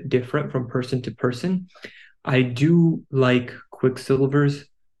little bit different from person to person. I do like Quicksilver's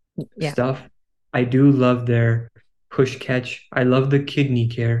stuff. I do love their push catch. I love the kidney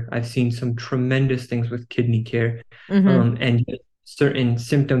care. I've seen some tremendous things with kidney care, and certain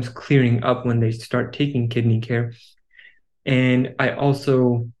symptoms clearing up when they start taking kidney care. And I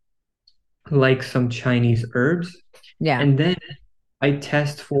also like some Chinese herbs. Yeah. And then I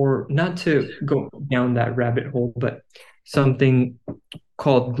test for, not to go down that rabbit hole, but something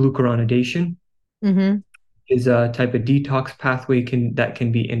called glucuronidation is a type of detox pathway that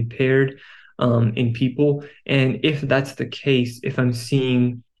can be impaired in people. And if that's the case, if I'm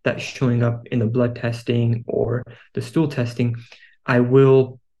seeing that showing up in the blood testing or the stool testing, I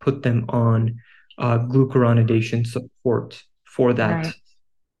will put them on glucuronidation support for that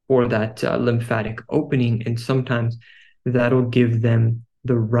lymphatic opening, and sometimes that'll give them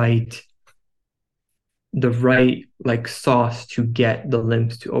the right like sauce to get the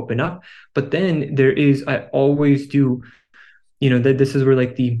limbs to open up. But then I always do, that this is where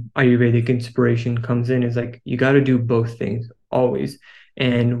like the Ayurvedic inspiration comes in, is like you got to do both things always.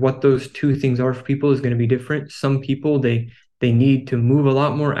 And what those 2 things are for people is going to be different. Some people, they need to move a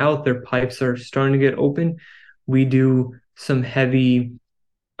lot more out. Their pipes are starting to get open. We do some heavy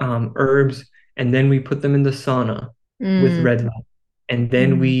herbs, and then we put them in the sauna with red light, and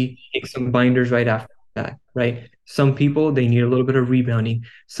then we take some binders right after that, right? Some people, they need a little bit of rebounding.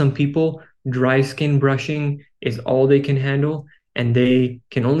 Some people, dry skin brushing is all they can handle, and they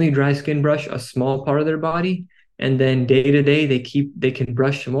can only dry skin brush a small part of their body, and then day to day they can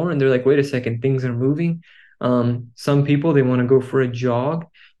brush more, and they're like, wait a second, things are moving. Some people, they want to go for a jog,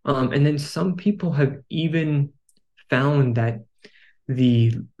 and then some people have even found that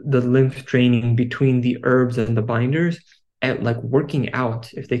the lymph draining between the herbs and the binders, at like working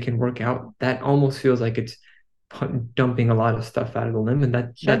out, if they can work out, that almost feels like it's dumping a lot of stuff out of the limb, and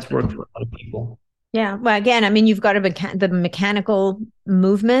that's worked for a lot of people. Yeah. Well, again, I mean, you've got the mechanical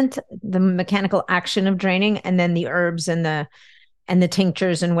movement, the mechanical action of draining, and then the herbs and the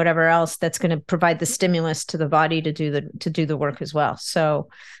tinctures and whatever else that's going to provide the stimulus to the body to do the work as well. So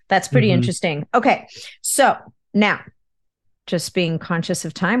that's pretty interesting. Okay. So now, just being conscious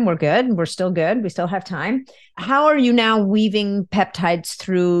of time, we're good. We're still good. We still have time. How are you now weaving peptides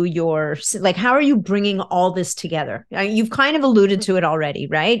through how are you bringing all this together? You've kind of alluded to it already,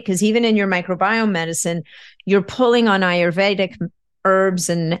 right? Because even in your microbiome medicine, you're pulling on Ayurvedic herbs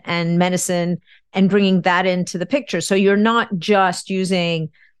and medicine and bringing that into the picture. So you're not just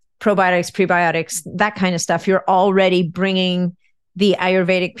using probiotics, prebiotics, that kind of stuff. You're already bringing the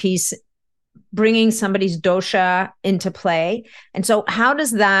Ayurvedic piece, bringing somebody's dosha into play. And so how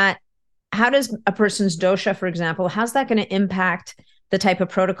does a person's dosha, for example, how's that going to impact the type of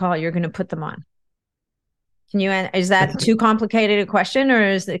protocol you're going to put them on? Is that too complicated a question,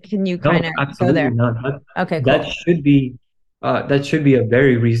 or can you kind of go there? Not. Okay, cool. That should be a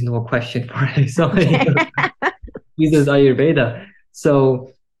very reasonable question for somebody who uses Ayurveda.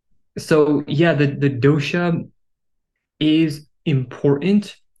 So yeah, the dosha is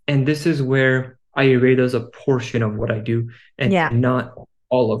important. And this is where Ayurveda is a portion of what I do, and not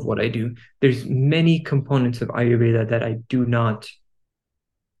all of what I do. There's many components of Ayurveda that I do not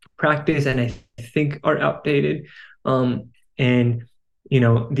practice and I think are outdated. And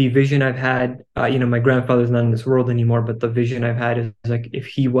the vision I've had, my grandfather's not in this world anymore, but the vision I've had is like, if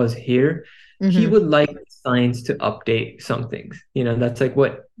he was here, he would like science to update some things. That's like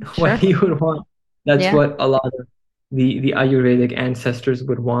what he would want. That's what a lot of the Ayurvedic ancestors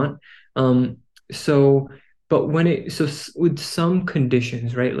would want. But with some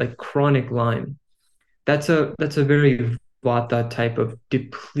conditions, right, like chronic Lyme, that's a very Vata type of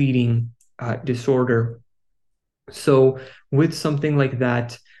depleting disorder. So with something like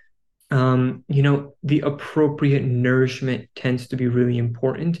that, the appropriate nourishment tends to be really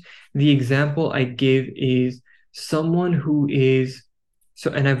important. The example I give is someone who is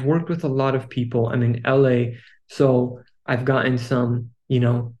and I've worked with a lot of people. I'm in LA. So I've gotten some,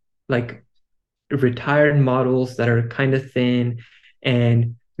 like retired models that are kind of thin,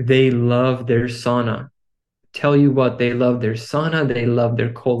 and they love their sauna. Tell you what, they love their sauna. They love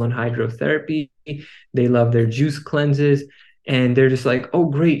their colon hydrotherapy. They love their juice cleanses. And they're just like, oh,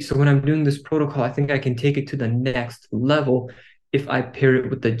 great. So when I'm doing this protocol, I think I can take it to the next level if I pair it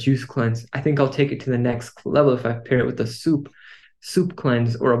with the juice cleanse. I think I'll take it to the next level if I pair it with a soup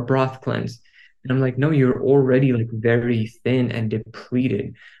cleanse or a broth cleanse. And I'm like, no, you're already like very thin and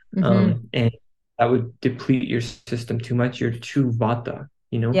depleted. And that would deplete your system too much. You're too vata,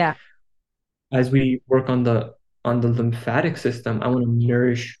 Yeah. As we work on the lymphatic system, I want to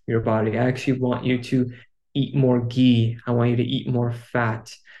nourish your body. I actually want you to eat more ghee. I want you to eat more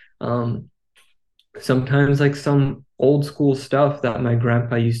fat. Um, Sometimes like some old school stuff that my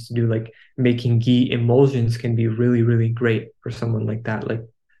grandpa used to do, like making ghee emulsions, can be really, really great for someone like that, like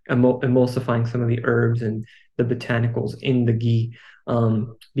emulsifying some of the herbs and the botanicals in the ghee,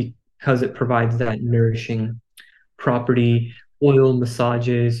 because it provides that nourishing property. Oil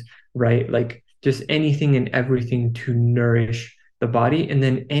massages, right? Like just anything and everything to nourish the body. And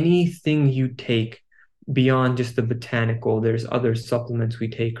then anything you take beyond just the botanical, there's other supplements we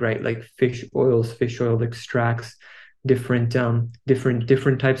take, right? Like fish oils, fish oil extracts, different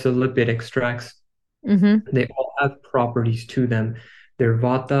types of lipid extracts. They all have properties to them. They're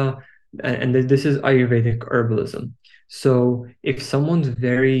vata, and this is Ayurvedic herbalism. So if someone's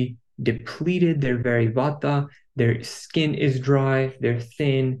very depleted, they're very vata, their skin is dry, they're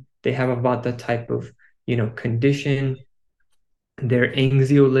thin, they have a vata type of, condition, they're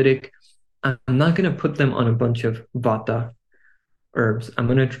anxiolytic. I'm not going to put them on a bunch of vata herbs. I'm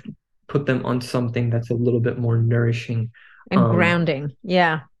going to put them on something that's a little bit more nourishing and grounding.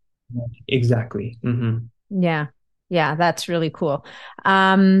 Yeah. Exactly. Yeah. Yeah. That's really cool.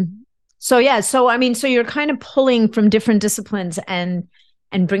 So you're kind of pulling from different disciplines and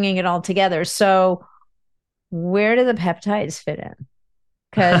bringing it all together. So where do the peptides fit in?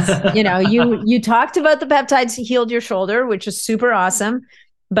 Because, you talked about the peptides healed your shoulder, which is super awesome,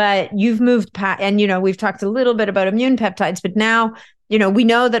 but you've moved past, and, we've talked a little bit about immune peptides, but now, we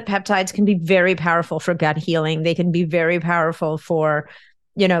know that peptides can be very powerful for gut healing. They can be very powerful for,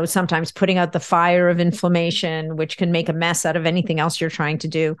 sometimes putting out the fire of inflammation, which can make a mess out of anything else you're trying to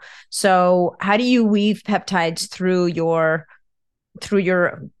do. So how do you weave peptides through your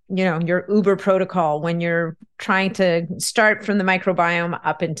your Uber protocol when you're trying to start from the microbiome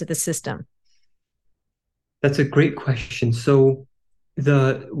up into the system? That's a great question. So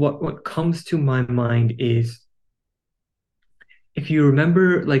what comes to my mind is, if you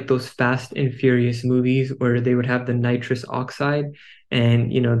remember like those Fast and Furious movies where they would have the nitrous oxide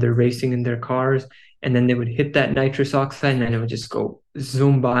and they're racing in their cars, and then they would hit that nitrous oxide and then it would just go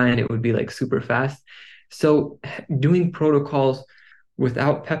zoom by and it would be like super fast. So doing protocols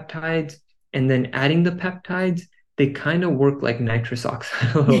without peptides and then adding the peptides, they kind of work like nitrous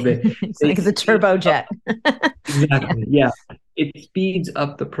oxide a little bit. It's like the turbojet. Exactly. Yeah. It speeds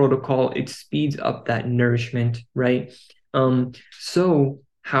up the protocol. It speeds up that nourishment, right? So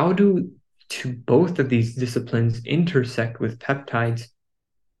how do both of these disciplines intersect with peptides?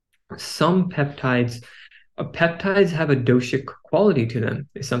 Some peptides have a doshic quality to them.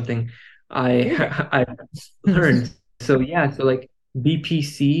 Is something I learned. So yeah, so like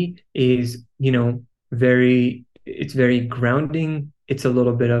BPC is, it's very grounding. It's a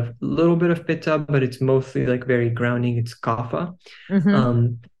little bit of pitta, but it's mostly like very grounding. It's kapha.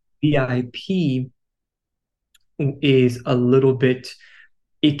 VIP is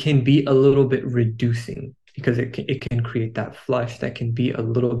it can be a little bit reducing, because it can create that flush that can be a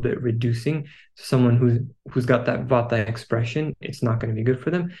little bit reducing. Someone who's got that vata expression, it's not going to be good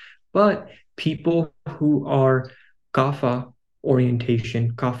for them. But people who are kapha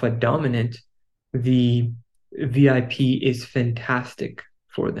orientation, kapha dominant, the VIP is fantastic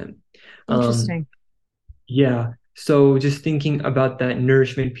for them. Interesting. Yeah. So just thinking about that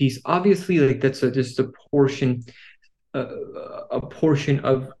nourishment piece, obviously, like that's just a portion of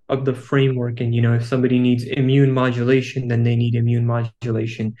the framework. And if somebody needs immune modulation, then they need immune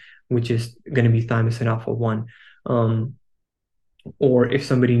modulation, which is going to be thymosin alpha 1. Or if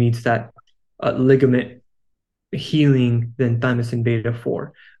somebody needs that ligament healing, then thymosin beta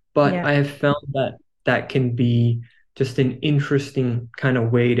 4. But I have found that can be just an interesting kind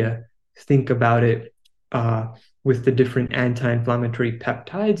of way to think about it, with the different anti-inflammatory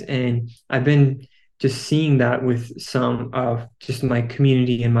peptides. And I've been just seeing that with some of just my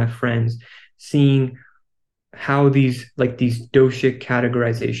community and my friends, seeing how these doshic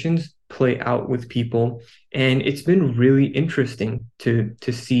categorizations play out with people. And it's been really interesting to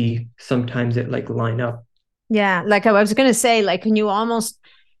see sometimes it like line up. Yeah. Like I was going to say, like, can you almost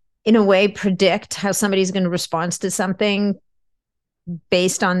in a way predict how somebody's going to respond to something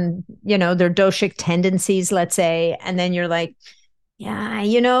based on, their doshic tendencies, let's say, and then you're like,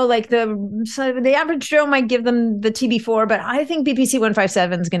 Yeah, like the average Joe might give them the TB4, but I think BPC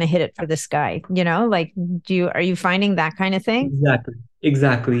 157 is going to hit it for this guy. Like, are you finding that kind of thing?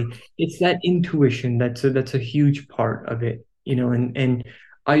 Exactly. It's that intuition that's a huge part of it, and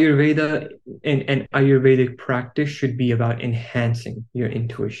Ayurveda and Ayurvedic practice should be about enhancing your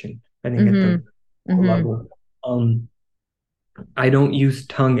intuition, I think, at the Mm-hmm. Mm-hmm. level. Um, I don't use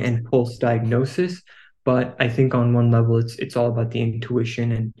tongue and pulse diagnosis, but I think on one level it's all about the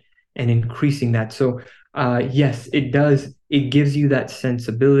intuition and increasing that. So yes, it does. It gives you that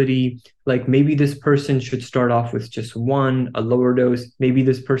sensibility. Like maybe this person should start off with just a lower dose. Maybe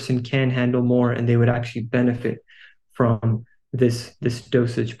this person can handle more and they would actually benefit from this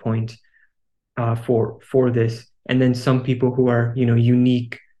dosage point for this. And then some people who are,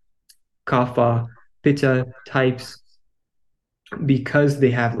 unique kapha, pitta types, because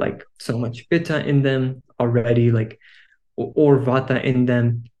they have like so much pitta in them already, like or vata in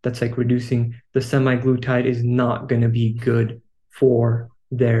them, that's like reducing the semaglutide is not going to be good for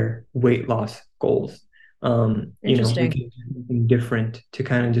their weight loss goals. We Interesting. can do something different to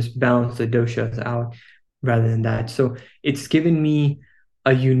kind of just balance the doshas out rather than that. So it's given me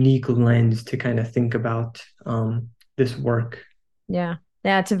a unique lens to kind of think about this work. Yeah.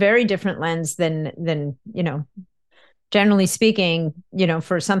 Yeah. It's a very different lens than, generally speaking,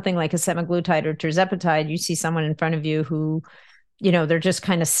 for something like a semaglutide or tirzepatide, you see someone in front of you who, they're just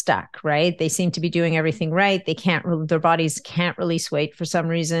kind of stuck, right? They seem to be doing everything right. Their bodies can't release weight for some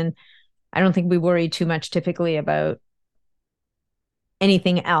reason. I don't think we worry too much typically about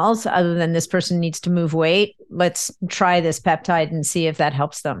anything else other than this person needs to move weight. Let's try this peptide and see if that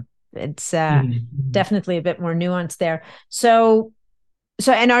helps them. It's definitely a bit more nuanced there. So,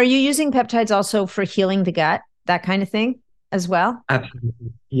 and are you using peptides also for healing the gut, that kind of thing as well?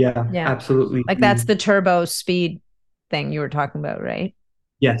 Absolutely. Yeah, Yeah. absolutely. Like that's the turbo speed thing you were talking about, right?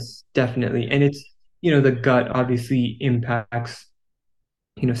 Yes, definitely. And it's, the gut obviously impacts,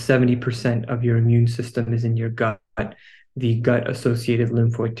 70% of your immune system is in your gut, the gut associated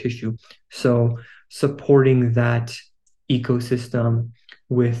lymphoid tissue. So supporting that ecosystem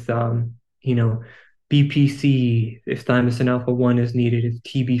with, BPC, if thymosin alpha 1 is needed, if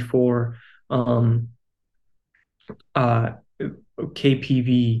TB4, uh,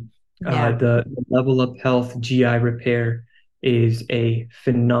 KPV, Yeah. the Level Up Health GI Repair is a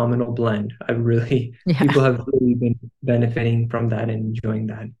phenomenal blend. Yeah. People have really been benefiting from that and enjoying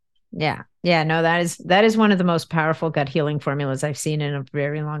that. Yeah. Yeah. No, that is one of the most powerful gut healing formulas I've seen in a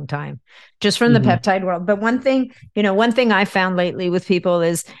very long time, just from the peptide world. But one thing I found lately with people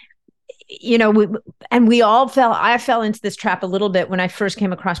is, I fell into this trap a little bit when I first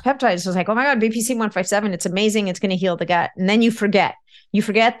came across peptides. I was like, oh my God, BPC 157, it's amazing. It's going to heal the gut. And then you forget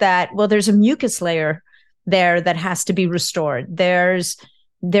that, well, there's a mucus layer there that has to be restored. There's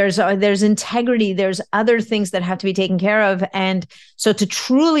integrity. There's other things that have to be taken care of. And so to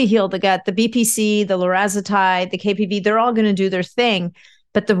truly heal the gut, the BPC, the lorazepam, the KPV, they're all going to do their thing.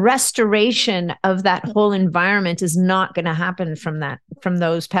 But the restoration of that whole environment is not going to happen from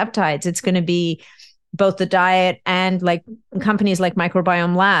those peptides. It's going to be both the diet and like companies like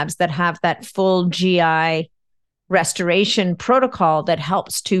Microbiome Labs that have that full GI restoration protocol that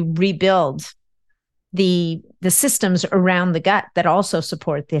helps to rebuild the systems around the gut that also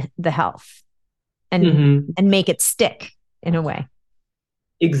support the health and make it stick in a way.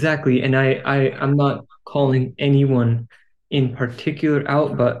 Exactly. And I'm not calling anyone in particular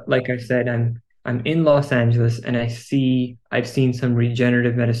out, but like I said, I'm in Los Angeles and I've seen some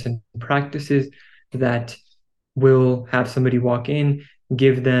regenerative medicine practices that will have somebody walk in,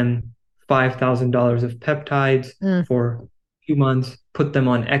 give them $5,000 of peptides for a few months, put them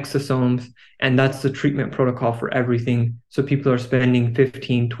on exosomes, and that's the treatment protocol for everything. So people are spending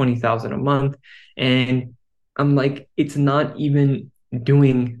 15, 20,000 a month. And I'm like, it's not even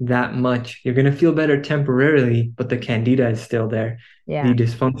doing that much. You're going to feel better temporarily, but the candida is still there. Yeah. The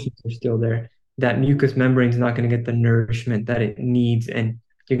dysfunctions are still there. That mucous membrane is not going to get the nourishment that it needs. And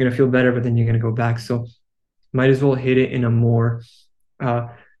you're going to feel better, but then you're going to go back. So might as well hit it in a more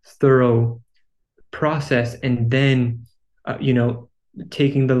thorough process. And then,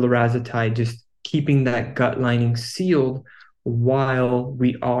 taking the lorazepam, just keeping that gut lining sealed while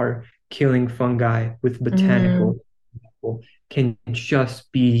we are killing fungi with botanical can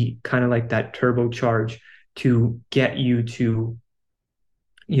just be kind of like that turbocharge to get you to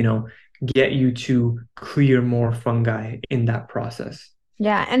clear more fungi in that process.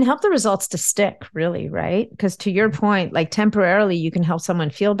 Yeah, and help the results to stick, really, right? Because to your point, like temporarily you can help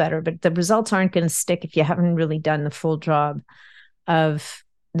someone feel better, but the results aren't going to stick if you haven't really done the full job of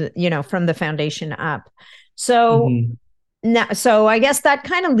from the foundation up. So Now, so I guess that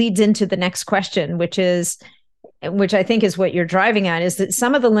kind of leads into the next question, which I think is what you're driving at, is that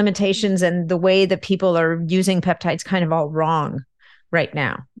some of the limitations and the way that people are using peptides kind of all wrong right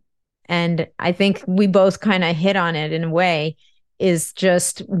now. And I think we both kind of hit on it in a way, is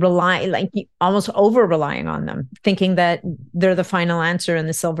just like almost over relying on them, thinking that they're the final answer and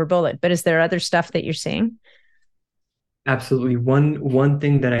the silver bullet. But is there other stuff that you're seeing? Absolutely. One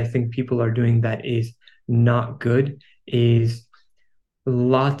thing that I think people are doing that is not good is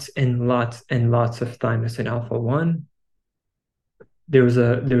lots and lots and lots of thymosin alpha 1. There was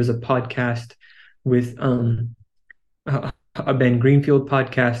a podcast with a Ben Greenfield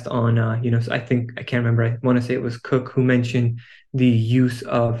podcast on so I think, I can't remember, I want to say it was Cook, who mentioned the use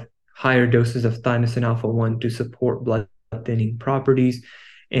of higher doses of thymosin alpha 1 to support blood thinning properties.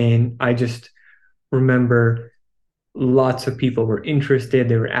 And I just remember lots of people were interested.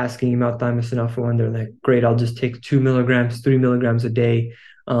 They were asking about thymosin alpha 1. They're like, great, I'll just take 2 milligrams, 3 milligrams a day.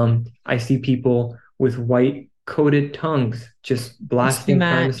 I see people with white coated tongues just blasting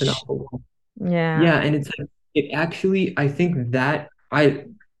thymosin alpha 1. Yeah. Yeah, and it's like, it actually, I think that I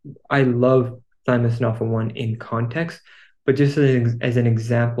love thymosin alpha 1 in context, but just as an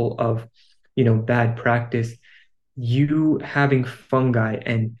example of, bad practice, you having fungi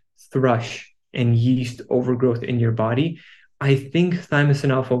and thrush and yeast overgrowth in your body, I think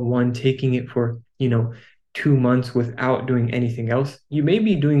thymosin alpha 1, taking it for, 2 months without doing anything else, you may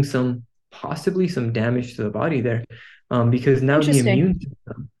be doing possibly some damage to the body there. Because now the immune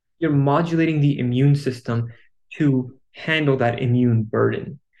system, you're modulating the immune system to handle that immune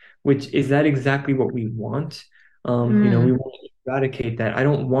burden, which is that exactly what we want. We want to eradicate that. I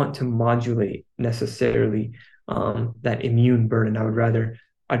don't want to modulate necessarily that immune burden. I would rather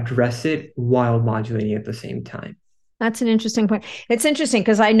address it while modulating at the same time. That's an interesting point. It's interesting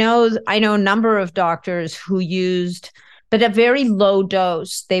because I know a number of doctors who used, but a very low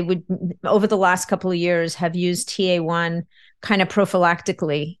dose. They would, over the last couple of years, have used TA1 kind of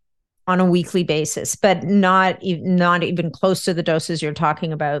prophylactically on a weekly basis, but not even close to the doses you're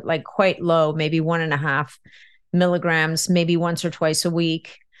talking about, like quite low, maybe 1.5 milligrams, maybe once or twice a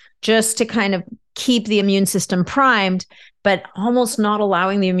week, just to kind of keep the immune system primed, but almost not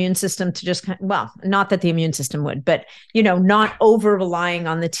allowing the immune system to just, well, not that the immune system would, but, not over relying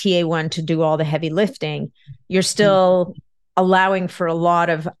on the TA1 to do all the heavy lifting. You're still allowing for a lot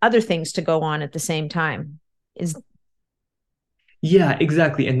of other things to go on at the same time. Yeah,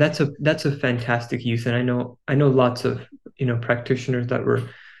 exactly. And that's a fantastic use. And I know lots of, practitioners that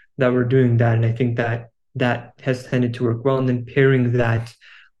were doing that. And I think that has tended to work well. And then pairing that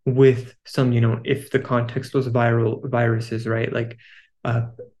with some, if the context was viruses, right? Like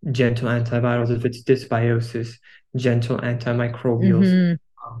gentle antivirals, if it's dysbiosis, gentle antimicrobials,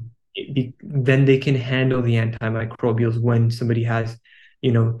 then they can handle the antimicrobials when somebody has,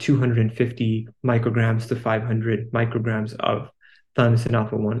 250 micrograms to 500 micrograms of thymosin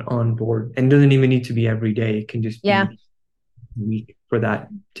alpha 1 on board. And it doesn't even need to be every day. It can just be a week for that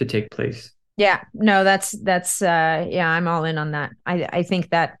to take place. Yeah, no, that's I'm all in on that. I think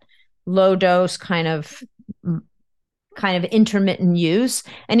that low dose kind of intermittent use.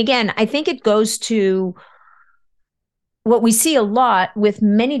 And again, I think it goes to what we see a lot with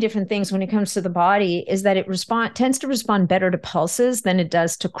many different things when it comes to the body, is that it tends to respond better to pulses than it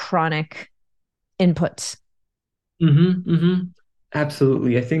does to chronic inputs.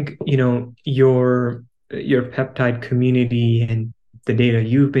 Absolutely. I think, your peptide community and the data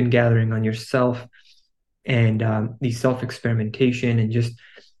you've been gathering on yourself and the self-experimentation and just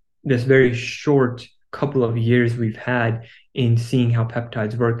this very short couple of years we've had in seeing how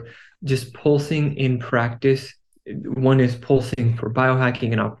peptides work, just pulsing in practice. One is pulsing for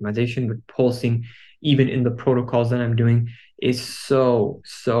biohacking and optimization, but pulsing even in the protocols that I'm doing is so,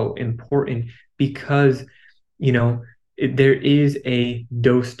 so important because, there is a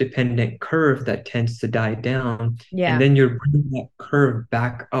dose dependent curve that tends to die down. Yeah. And then you're bringing that curve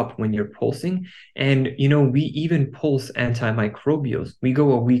back up when you're pulsing. And, we even pulse antimicrobials. We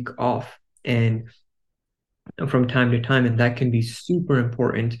go a week off and from time to time, and that can be super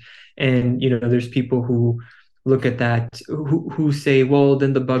important. And, there's people who look at that, who say, well,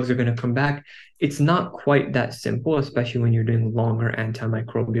 then the bugs are going to come back. It's not quite that simple, especially when you're doing longer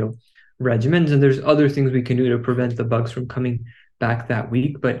antimicrobial regimens. And there's other things we can do to prevent the bugs from coming back that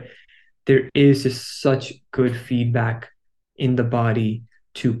week. But there is just such good feedback in the body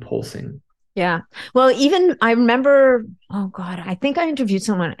to pulsing. Yeah. Well, even I remember, oh God, I think I interviewed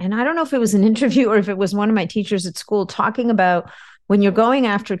someone, and I don't know if it was an interview or if it was one of my teachers at school, talking about when you're going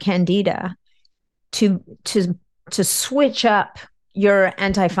after Candida, to switch up your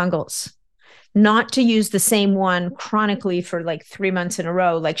antifungals, not to use the same one chronically for like 3 months in a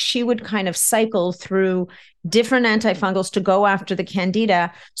row. Like she would kind of cycle through different antifungals to go after the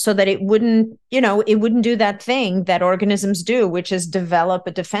candida so that it wouldn't, it wouldn't do that thing that organisms do, which is develop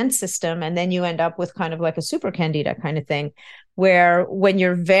a defense system. And then you end up with kind of like a super candida kind of thing, where when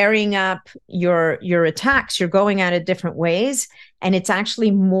you're varying up your attacks, you're going at it different ways. And it's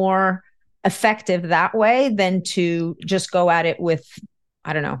actually more effective that way than to just go at it with,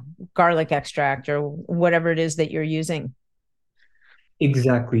 I don't know, garlic extract or whatever it is that you're using.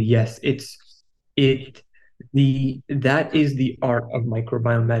 Exactly. Yes. That is the art of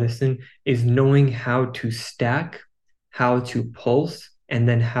microbiome medicine, is knowing how to stack, how to pulse, and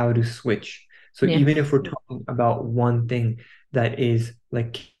then how to switch. So Yeah. even if we're talking about one thing that is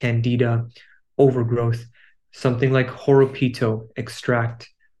like candida overgrowth, something like horopito extract,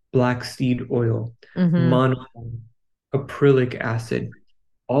 black seed oil, mono, caprylic acid,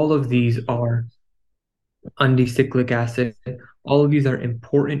 all of these are undecyclic acid. All of these are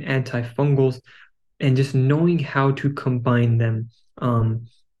important antifungals, and just knowing how to combine them.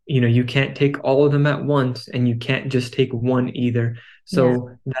 You can't take all of them at once, and you can't just take one either.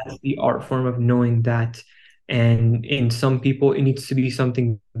 So that's the art form of knowing that. And in some people, it needs to be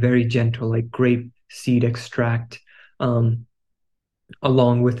something very gentle, like grape seed extract,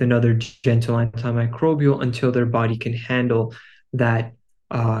 along with another gentle antimicrobial until their body can handle that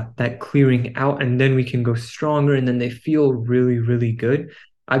that clearing out, and then we can go stronger, and then they feel really, really good.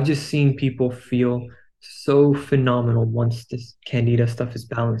 I've just seen people feel so phenomenal once this candida stuff is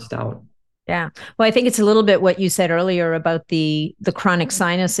balanced out. Yeah. Well, I think it's a little bit what you said earlier about the chronic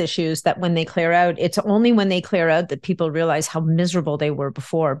sinus issues, that when they clear out, it's only when they clear out that people realize how miserable they were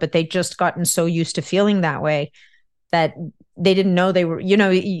before, but they just gotten so used to feeling that way that they didn't know they were,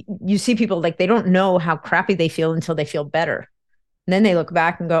 you see people like they don't know how crappy they feel until they feel better. And then they look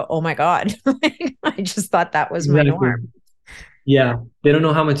back and go, oh my God, I just thought that was my norm. Yeah. They don't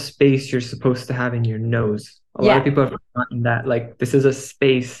know how much space you're supposed to have in your nose. A lot of people have forgotten that, like, this is a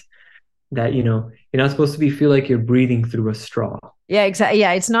space that, you're not supposed to feel like you're breathing through a straw. Yeah, exactly.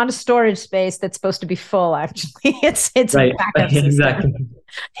 Yeah. It's not a storage space that's supposed to be full, actually. It's right. A backup system. Exactly.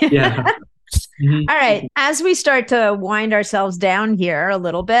 Yeah. All right. As we start to wind ourselves down here a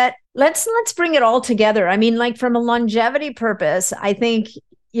little bit, let's bring it all together. I mean, like from a longevity purpose, I think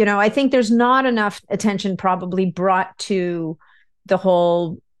there's not enough attention probably brought to the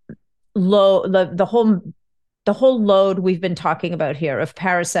whole the whole load we've been talking about here of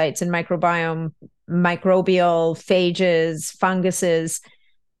parasites and microbiome, microbial phages, funguses.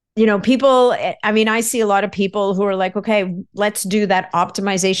 People, I mean, I see a lot of people who are like, okay, let's do that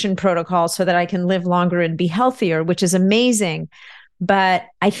optimization protocol so that I can live longer and be healthier, which is amazing. But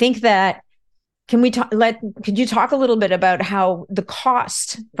I think that, could you talk a little bit about how the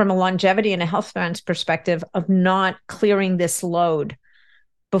cost from a longevity and a health span's perspective of not clearing this load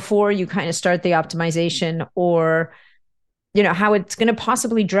before you kind of start the optimization, or, how it's going to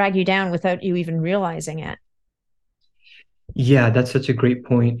possibly drag you down without you even realizing it? Yeah, that's such a great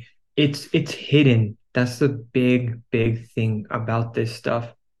point. It's hidden. That's the big, big thing about this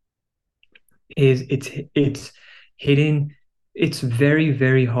stuff, is it's hidden. It's very,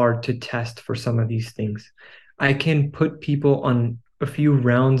 very hard to test for some of these things. I can put people on a few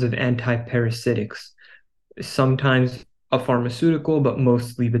rounds of antiparasitics, sometimes a pharmaceutical, but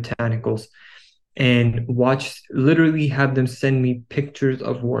mostly botanicals, and literally have them send me pictures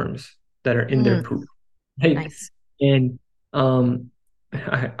of worms that are in their poop. Right? Nice. And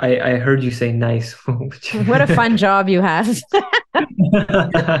I heard you say nice. What a fun job you have.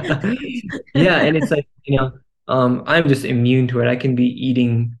 Yeah, and it's like, I'm just immune to it. I can be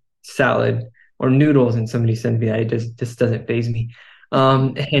eating salad or noodles and somebody sends me that. It just doesn't faze me.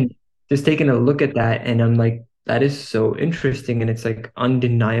 And just taking a look at that, and I'm like, that is so interesting. And it's like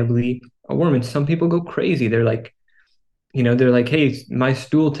undeniably a worm. And some people go crazy. They're like, hey, my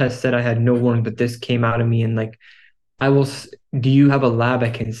stool test said I had no worm, but this came out of me. And like, do you have a lab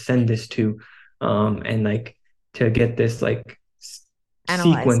I can send this to? And like, to get this like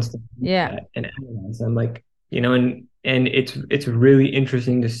sequence and analyze. I'm like, and it's really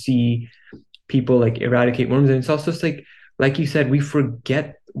interesting to see people like eradicate worms. And it's also just like you said, we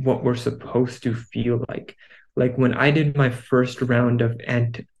forget what we're supposed to feel like. Like when I did my first round of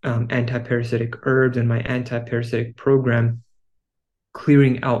anti-parasitic herbs and my anti-parasitic program,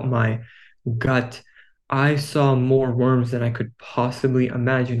 clearing out my gut, I saw more worms than I could possibly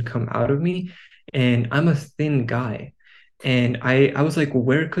imagine come out of me. And I'm a thin guy. And I was like,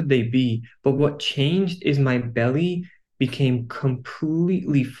 where could they be? But what changed is my belly became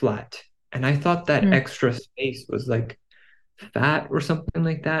completely flat. And I thought that extra space was like fat or something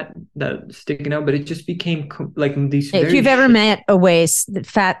like that sticking out, but it just became like these If very you've ever met Awais,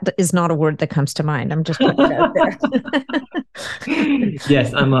 fat is not a word that comes to mind. I'm just putting it out there.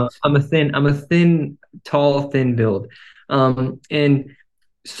 Yes, I'm a thin, tall, thin build. And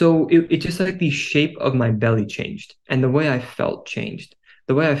so it just like the shape of my belly changed and the way I felt changed.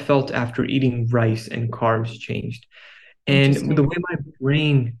 The way I felt after eating rice and carbs changed. And the Interesting. way my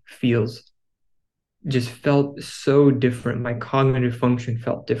brain feels just felt so different. My cognitive function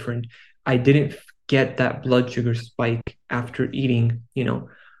felt different. I didn't get that blood sugar spike after eating,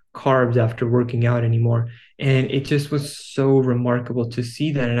 carbs after working out anymore. And it just was so remarkable to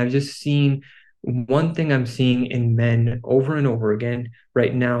see that. And I've just seen one thing I'm seeing in men over and over again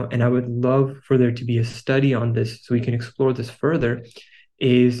right now, and I would love for there to be a study on this so we can explore this further,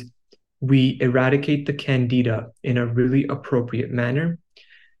 is we eradicate the candida in a really appropriate manner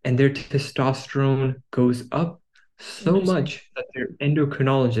and their testosterone goes up so Interesting. much that their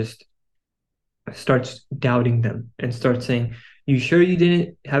endocrinologist starts doubting them and starts saying, "You sure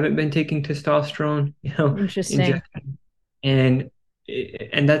you haven't been taking testosterone, Interesting. injection?" And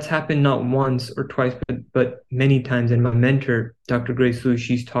and that's happened not once or twice, but many times. And my mentor, Dr. Grace Liu,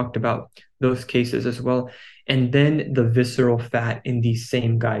 she's talked about those cases as well. And then the visceral fat in these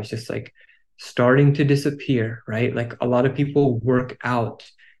same guys just like starting to disappear, right? Like a lot of people work out,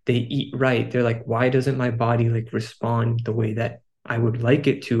 they eat right. They're like, why doesn't my body like respond the way that I would like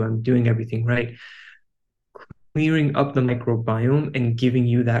it to? I'm doing everything right. Clearing up the microbiome and giving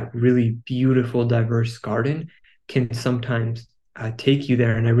you that really beautiful, diverse garden can sometimes take you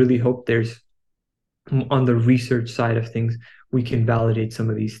there. And I really hope there's on the research side of things, we can validate some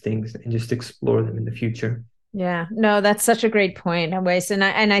of these things and just explore them in the future. Yeah, no, that's such a great point, Awais. And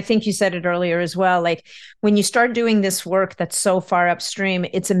I think you said it earlier as well. Like when you start doing this work that's so far upstream,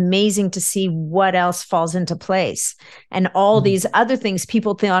 it's amazing to see what else falls into place. And all these other things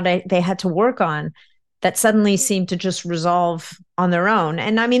people thought they had to work on that suddenly seem to just resolve on their own.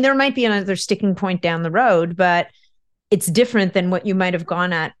 And I mean, there might be another sticking point down the road, but it's different than what you might have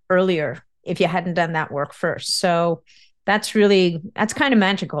gone at earlier if you hadn't done that work first. So that's kind of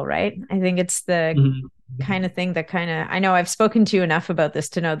magical, right? I think it's the Mhm. kind of thing that I know I've spoken to you enough about this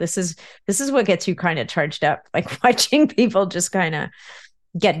to know this is what gets you kind of charged up, like watching people just kind of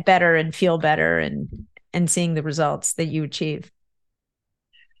get better and feel better and seeing the results that you achieve.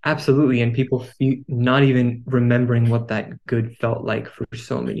 Absolutely. And people feel not even remembering what that good felt like for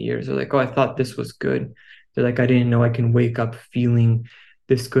so many years. They're like, oh, I thought this was good. They're like, I didn't know I can wake up feeling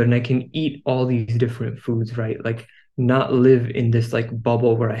this good and I can eat all these different foods, right? Like not live in this like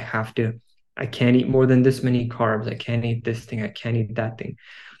bubble where I can't eat more than this many carbs. I can't eat this thing. I can't eat that thing.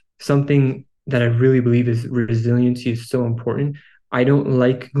 Something that I really believe is resiliency is so important. I don't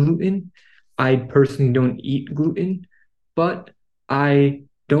like gluten. I personally don't eat gluten, but I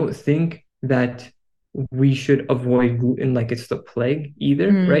don't think that we should avoid gluten like it's the plague either,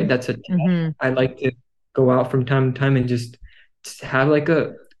 right? Mm. That's a Hmm. I like to go out from time to time and just have like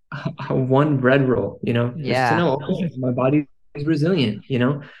a one bread roll, just to Yeah. know, okay, my body is resilient,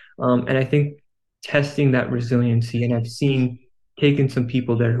 and I think testing that resiliency, and I've taken some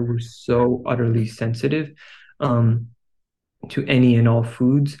people there who were so utterly sensitive um, to any and all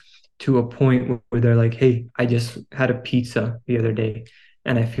foods to a point where they're like, hey, I just had a pizza the other day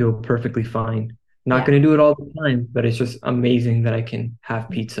and I feel perfectly fine. Not Yeah. going to do it all the time, but it's just amazing that I can have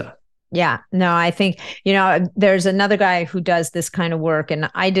pizza. Yeah, no, I think, there's another guy who does this kind of work. And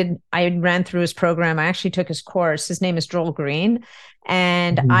I ran through his program. I actually took his course. His name is Joel Green.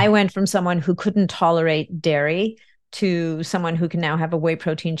 And I Mhm. went from someone who couldn't tolerate dairy to someone who can now have a whey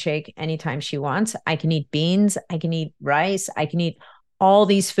protein shake anytime she wants. I can eat beans, I can eat rice, I can eat all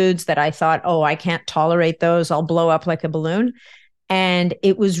these foods that I thought, oh, I can't tolerate those. I'll blow up like a balloon. And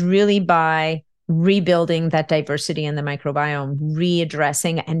it was really by rebuilding that diversity in the microbiome,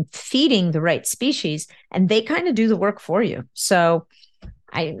 readdressing and feeding the right species, and they kind of do the work for you. So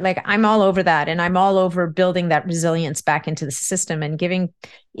I'm all over that, and I'm all over building that resilience back into the system and giving.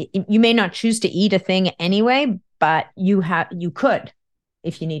 You may not choose to eat a thing anyway, but you could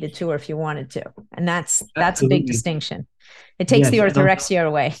if you needed to or if you wanted to, and that's a big Absolutely. distinction. It takes the Yes. And orthorexia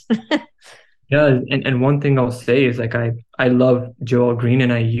away. yeah, and one thing I'll say is like I love Joel Green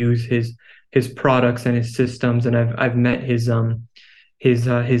and I use his products and his systems and I've met his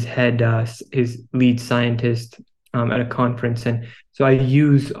head his lead scientist at a conference and so I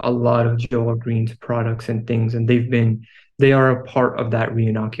use a lot of Joel Green's products and things and they are a part of that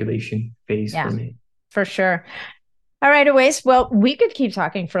reinoculation phase for Yeah, me. for sure. All right, Awais. Well, we could keep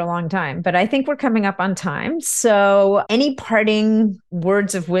talking for a long time, but I think we're coming up on time. So, any parting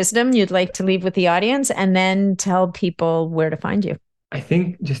words of wisdom you'd like to leave with the audience, and then tell people where to find you? I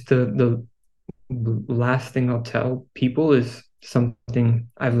think just the last thing I'll tell people is something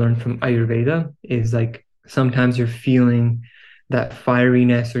I've learned from Ayurveda is like sometimes you're feeling that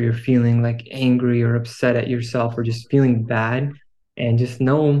fieriness or you're feeling like angry or upset at yourself or just feeling bad. And just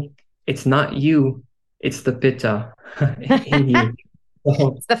know it's not you, it's the pitta in you.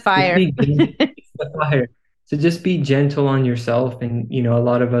 So It's the just fire. it's the fire. So just be gentle on yourself. And, a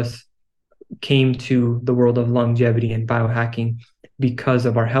lot of us came to the world of longevity and biohacking because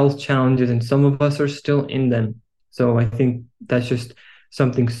of our health challenges, and some of us are still in them. So I think that's just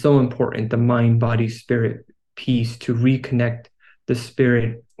something so important, the mind, body, spirit piece, to reconnect the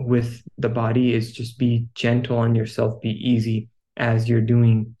spirit with the body is just be gentle on yourself, be easy as you're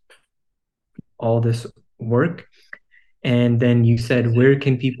doing all this work. And then you said, where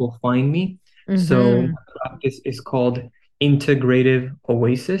can people find me? So my practice is called Integrative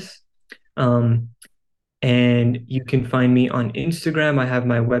Oasis. And you can find me on Instagram. I have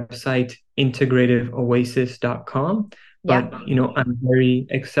my website, integrativeoasis.com. But, I'm very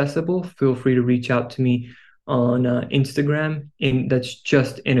accessible. Feel free to reach out to me on Instagram. That's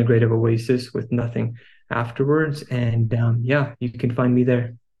just Integrative Oasis with nothing afterwards. And you can find me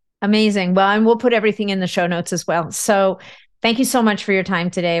there. Amazing. Well, and we'll put everything in the show notes as well. So thank you so much for your time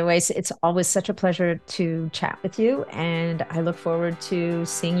today, Awais. It's always such a pleasure to chat with you. And I look forward to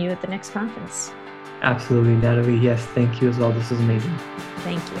seeing you at the next conference. Absolutely, Natalie. Yes, thank you as well. This is amazing.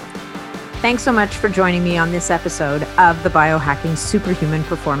 Thank you. Thanks so much for joining me on this episode of the Biohacking Superhuman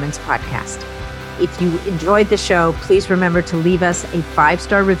Performance Podcast. If you enjoyed the show, please remember to leave us a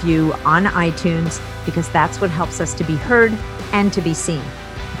 5-star review on iTunes, because that's what helps us to be heard and to be seen.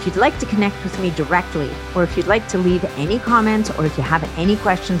 If you'd like to connect with me directly, or if you'd like to leave any comments, or if you have any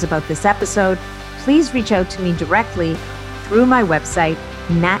questions about this episode, please reach out to me directly through my website,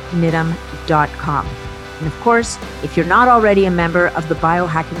 natnidham.com. And of course, if you're not already a member of the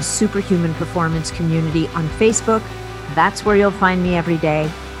Biohacking Superhuman Performance community on Facebook, that's where you'll find me every day.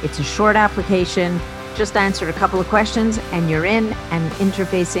 It's a short application, just answer a couple of questions, and you're in and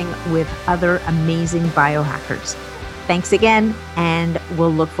interfacing with other amazing biohackers. Thanks again, and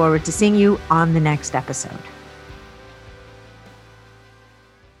we'll look forward to seeing you on the next episode.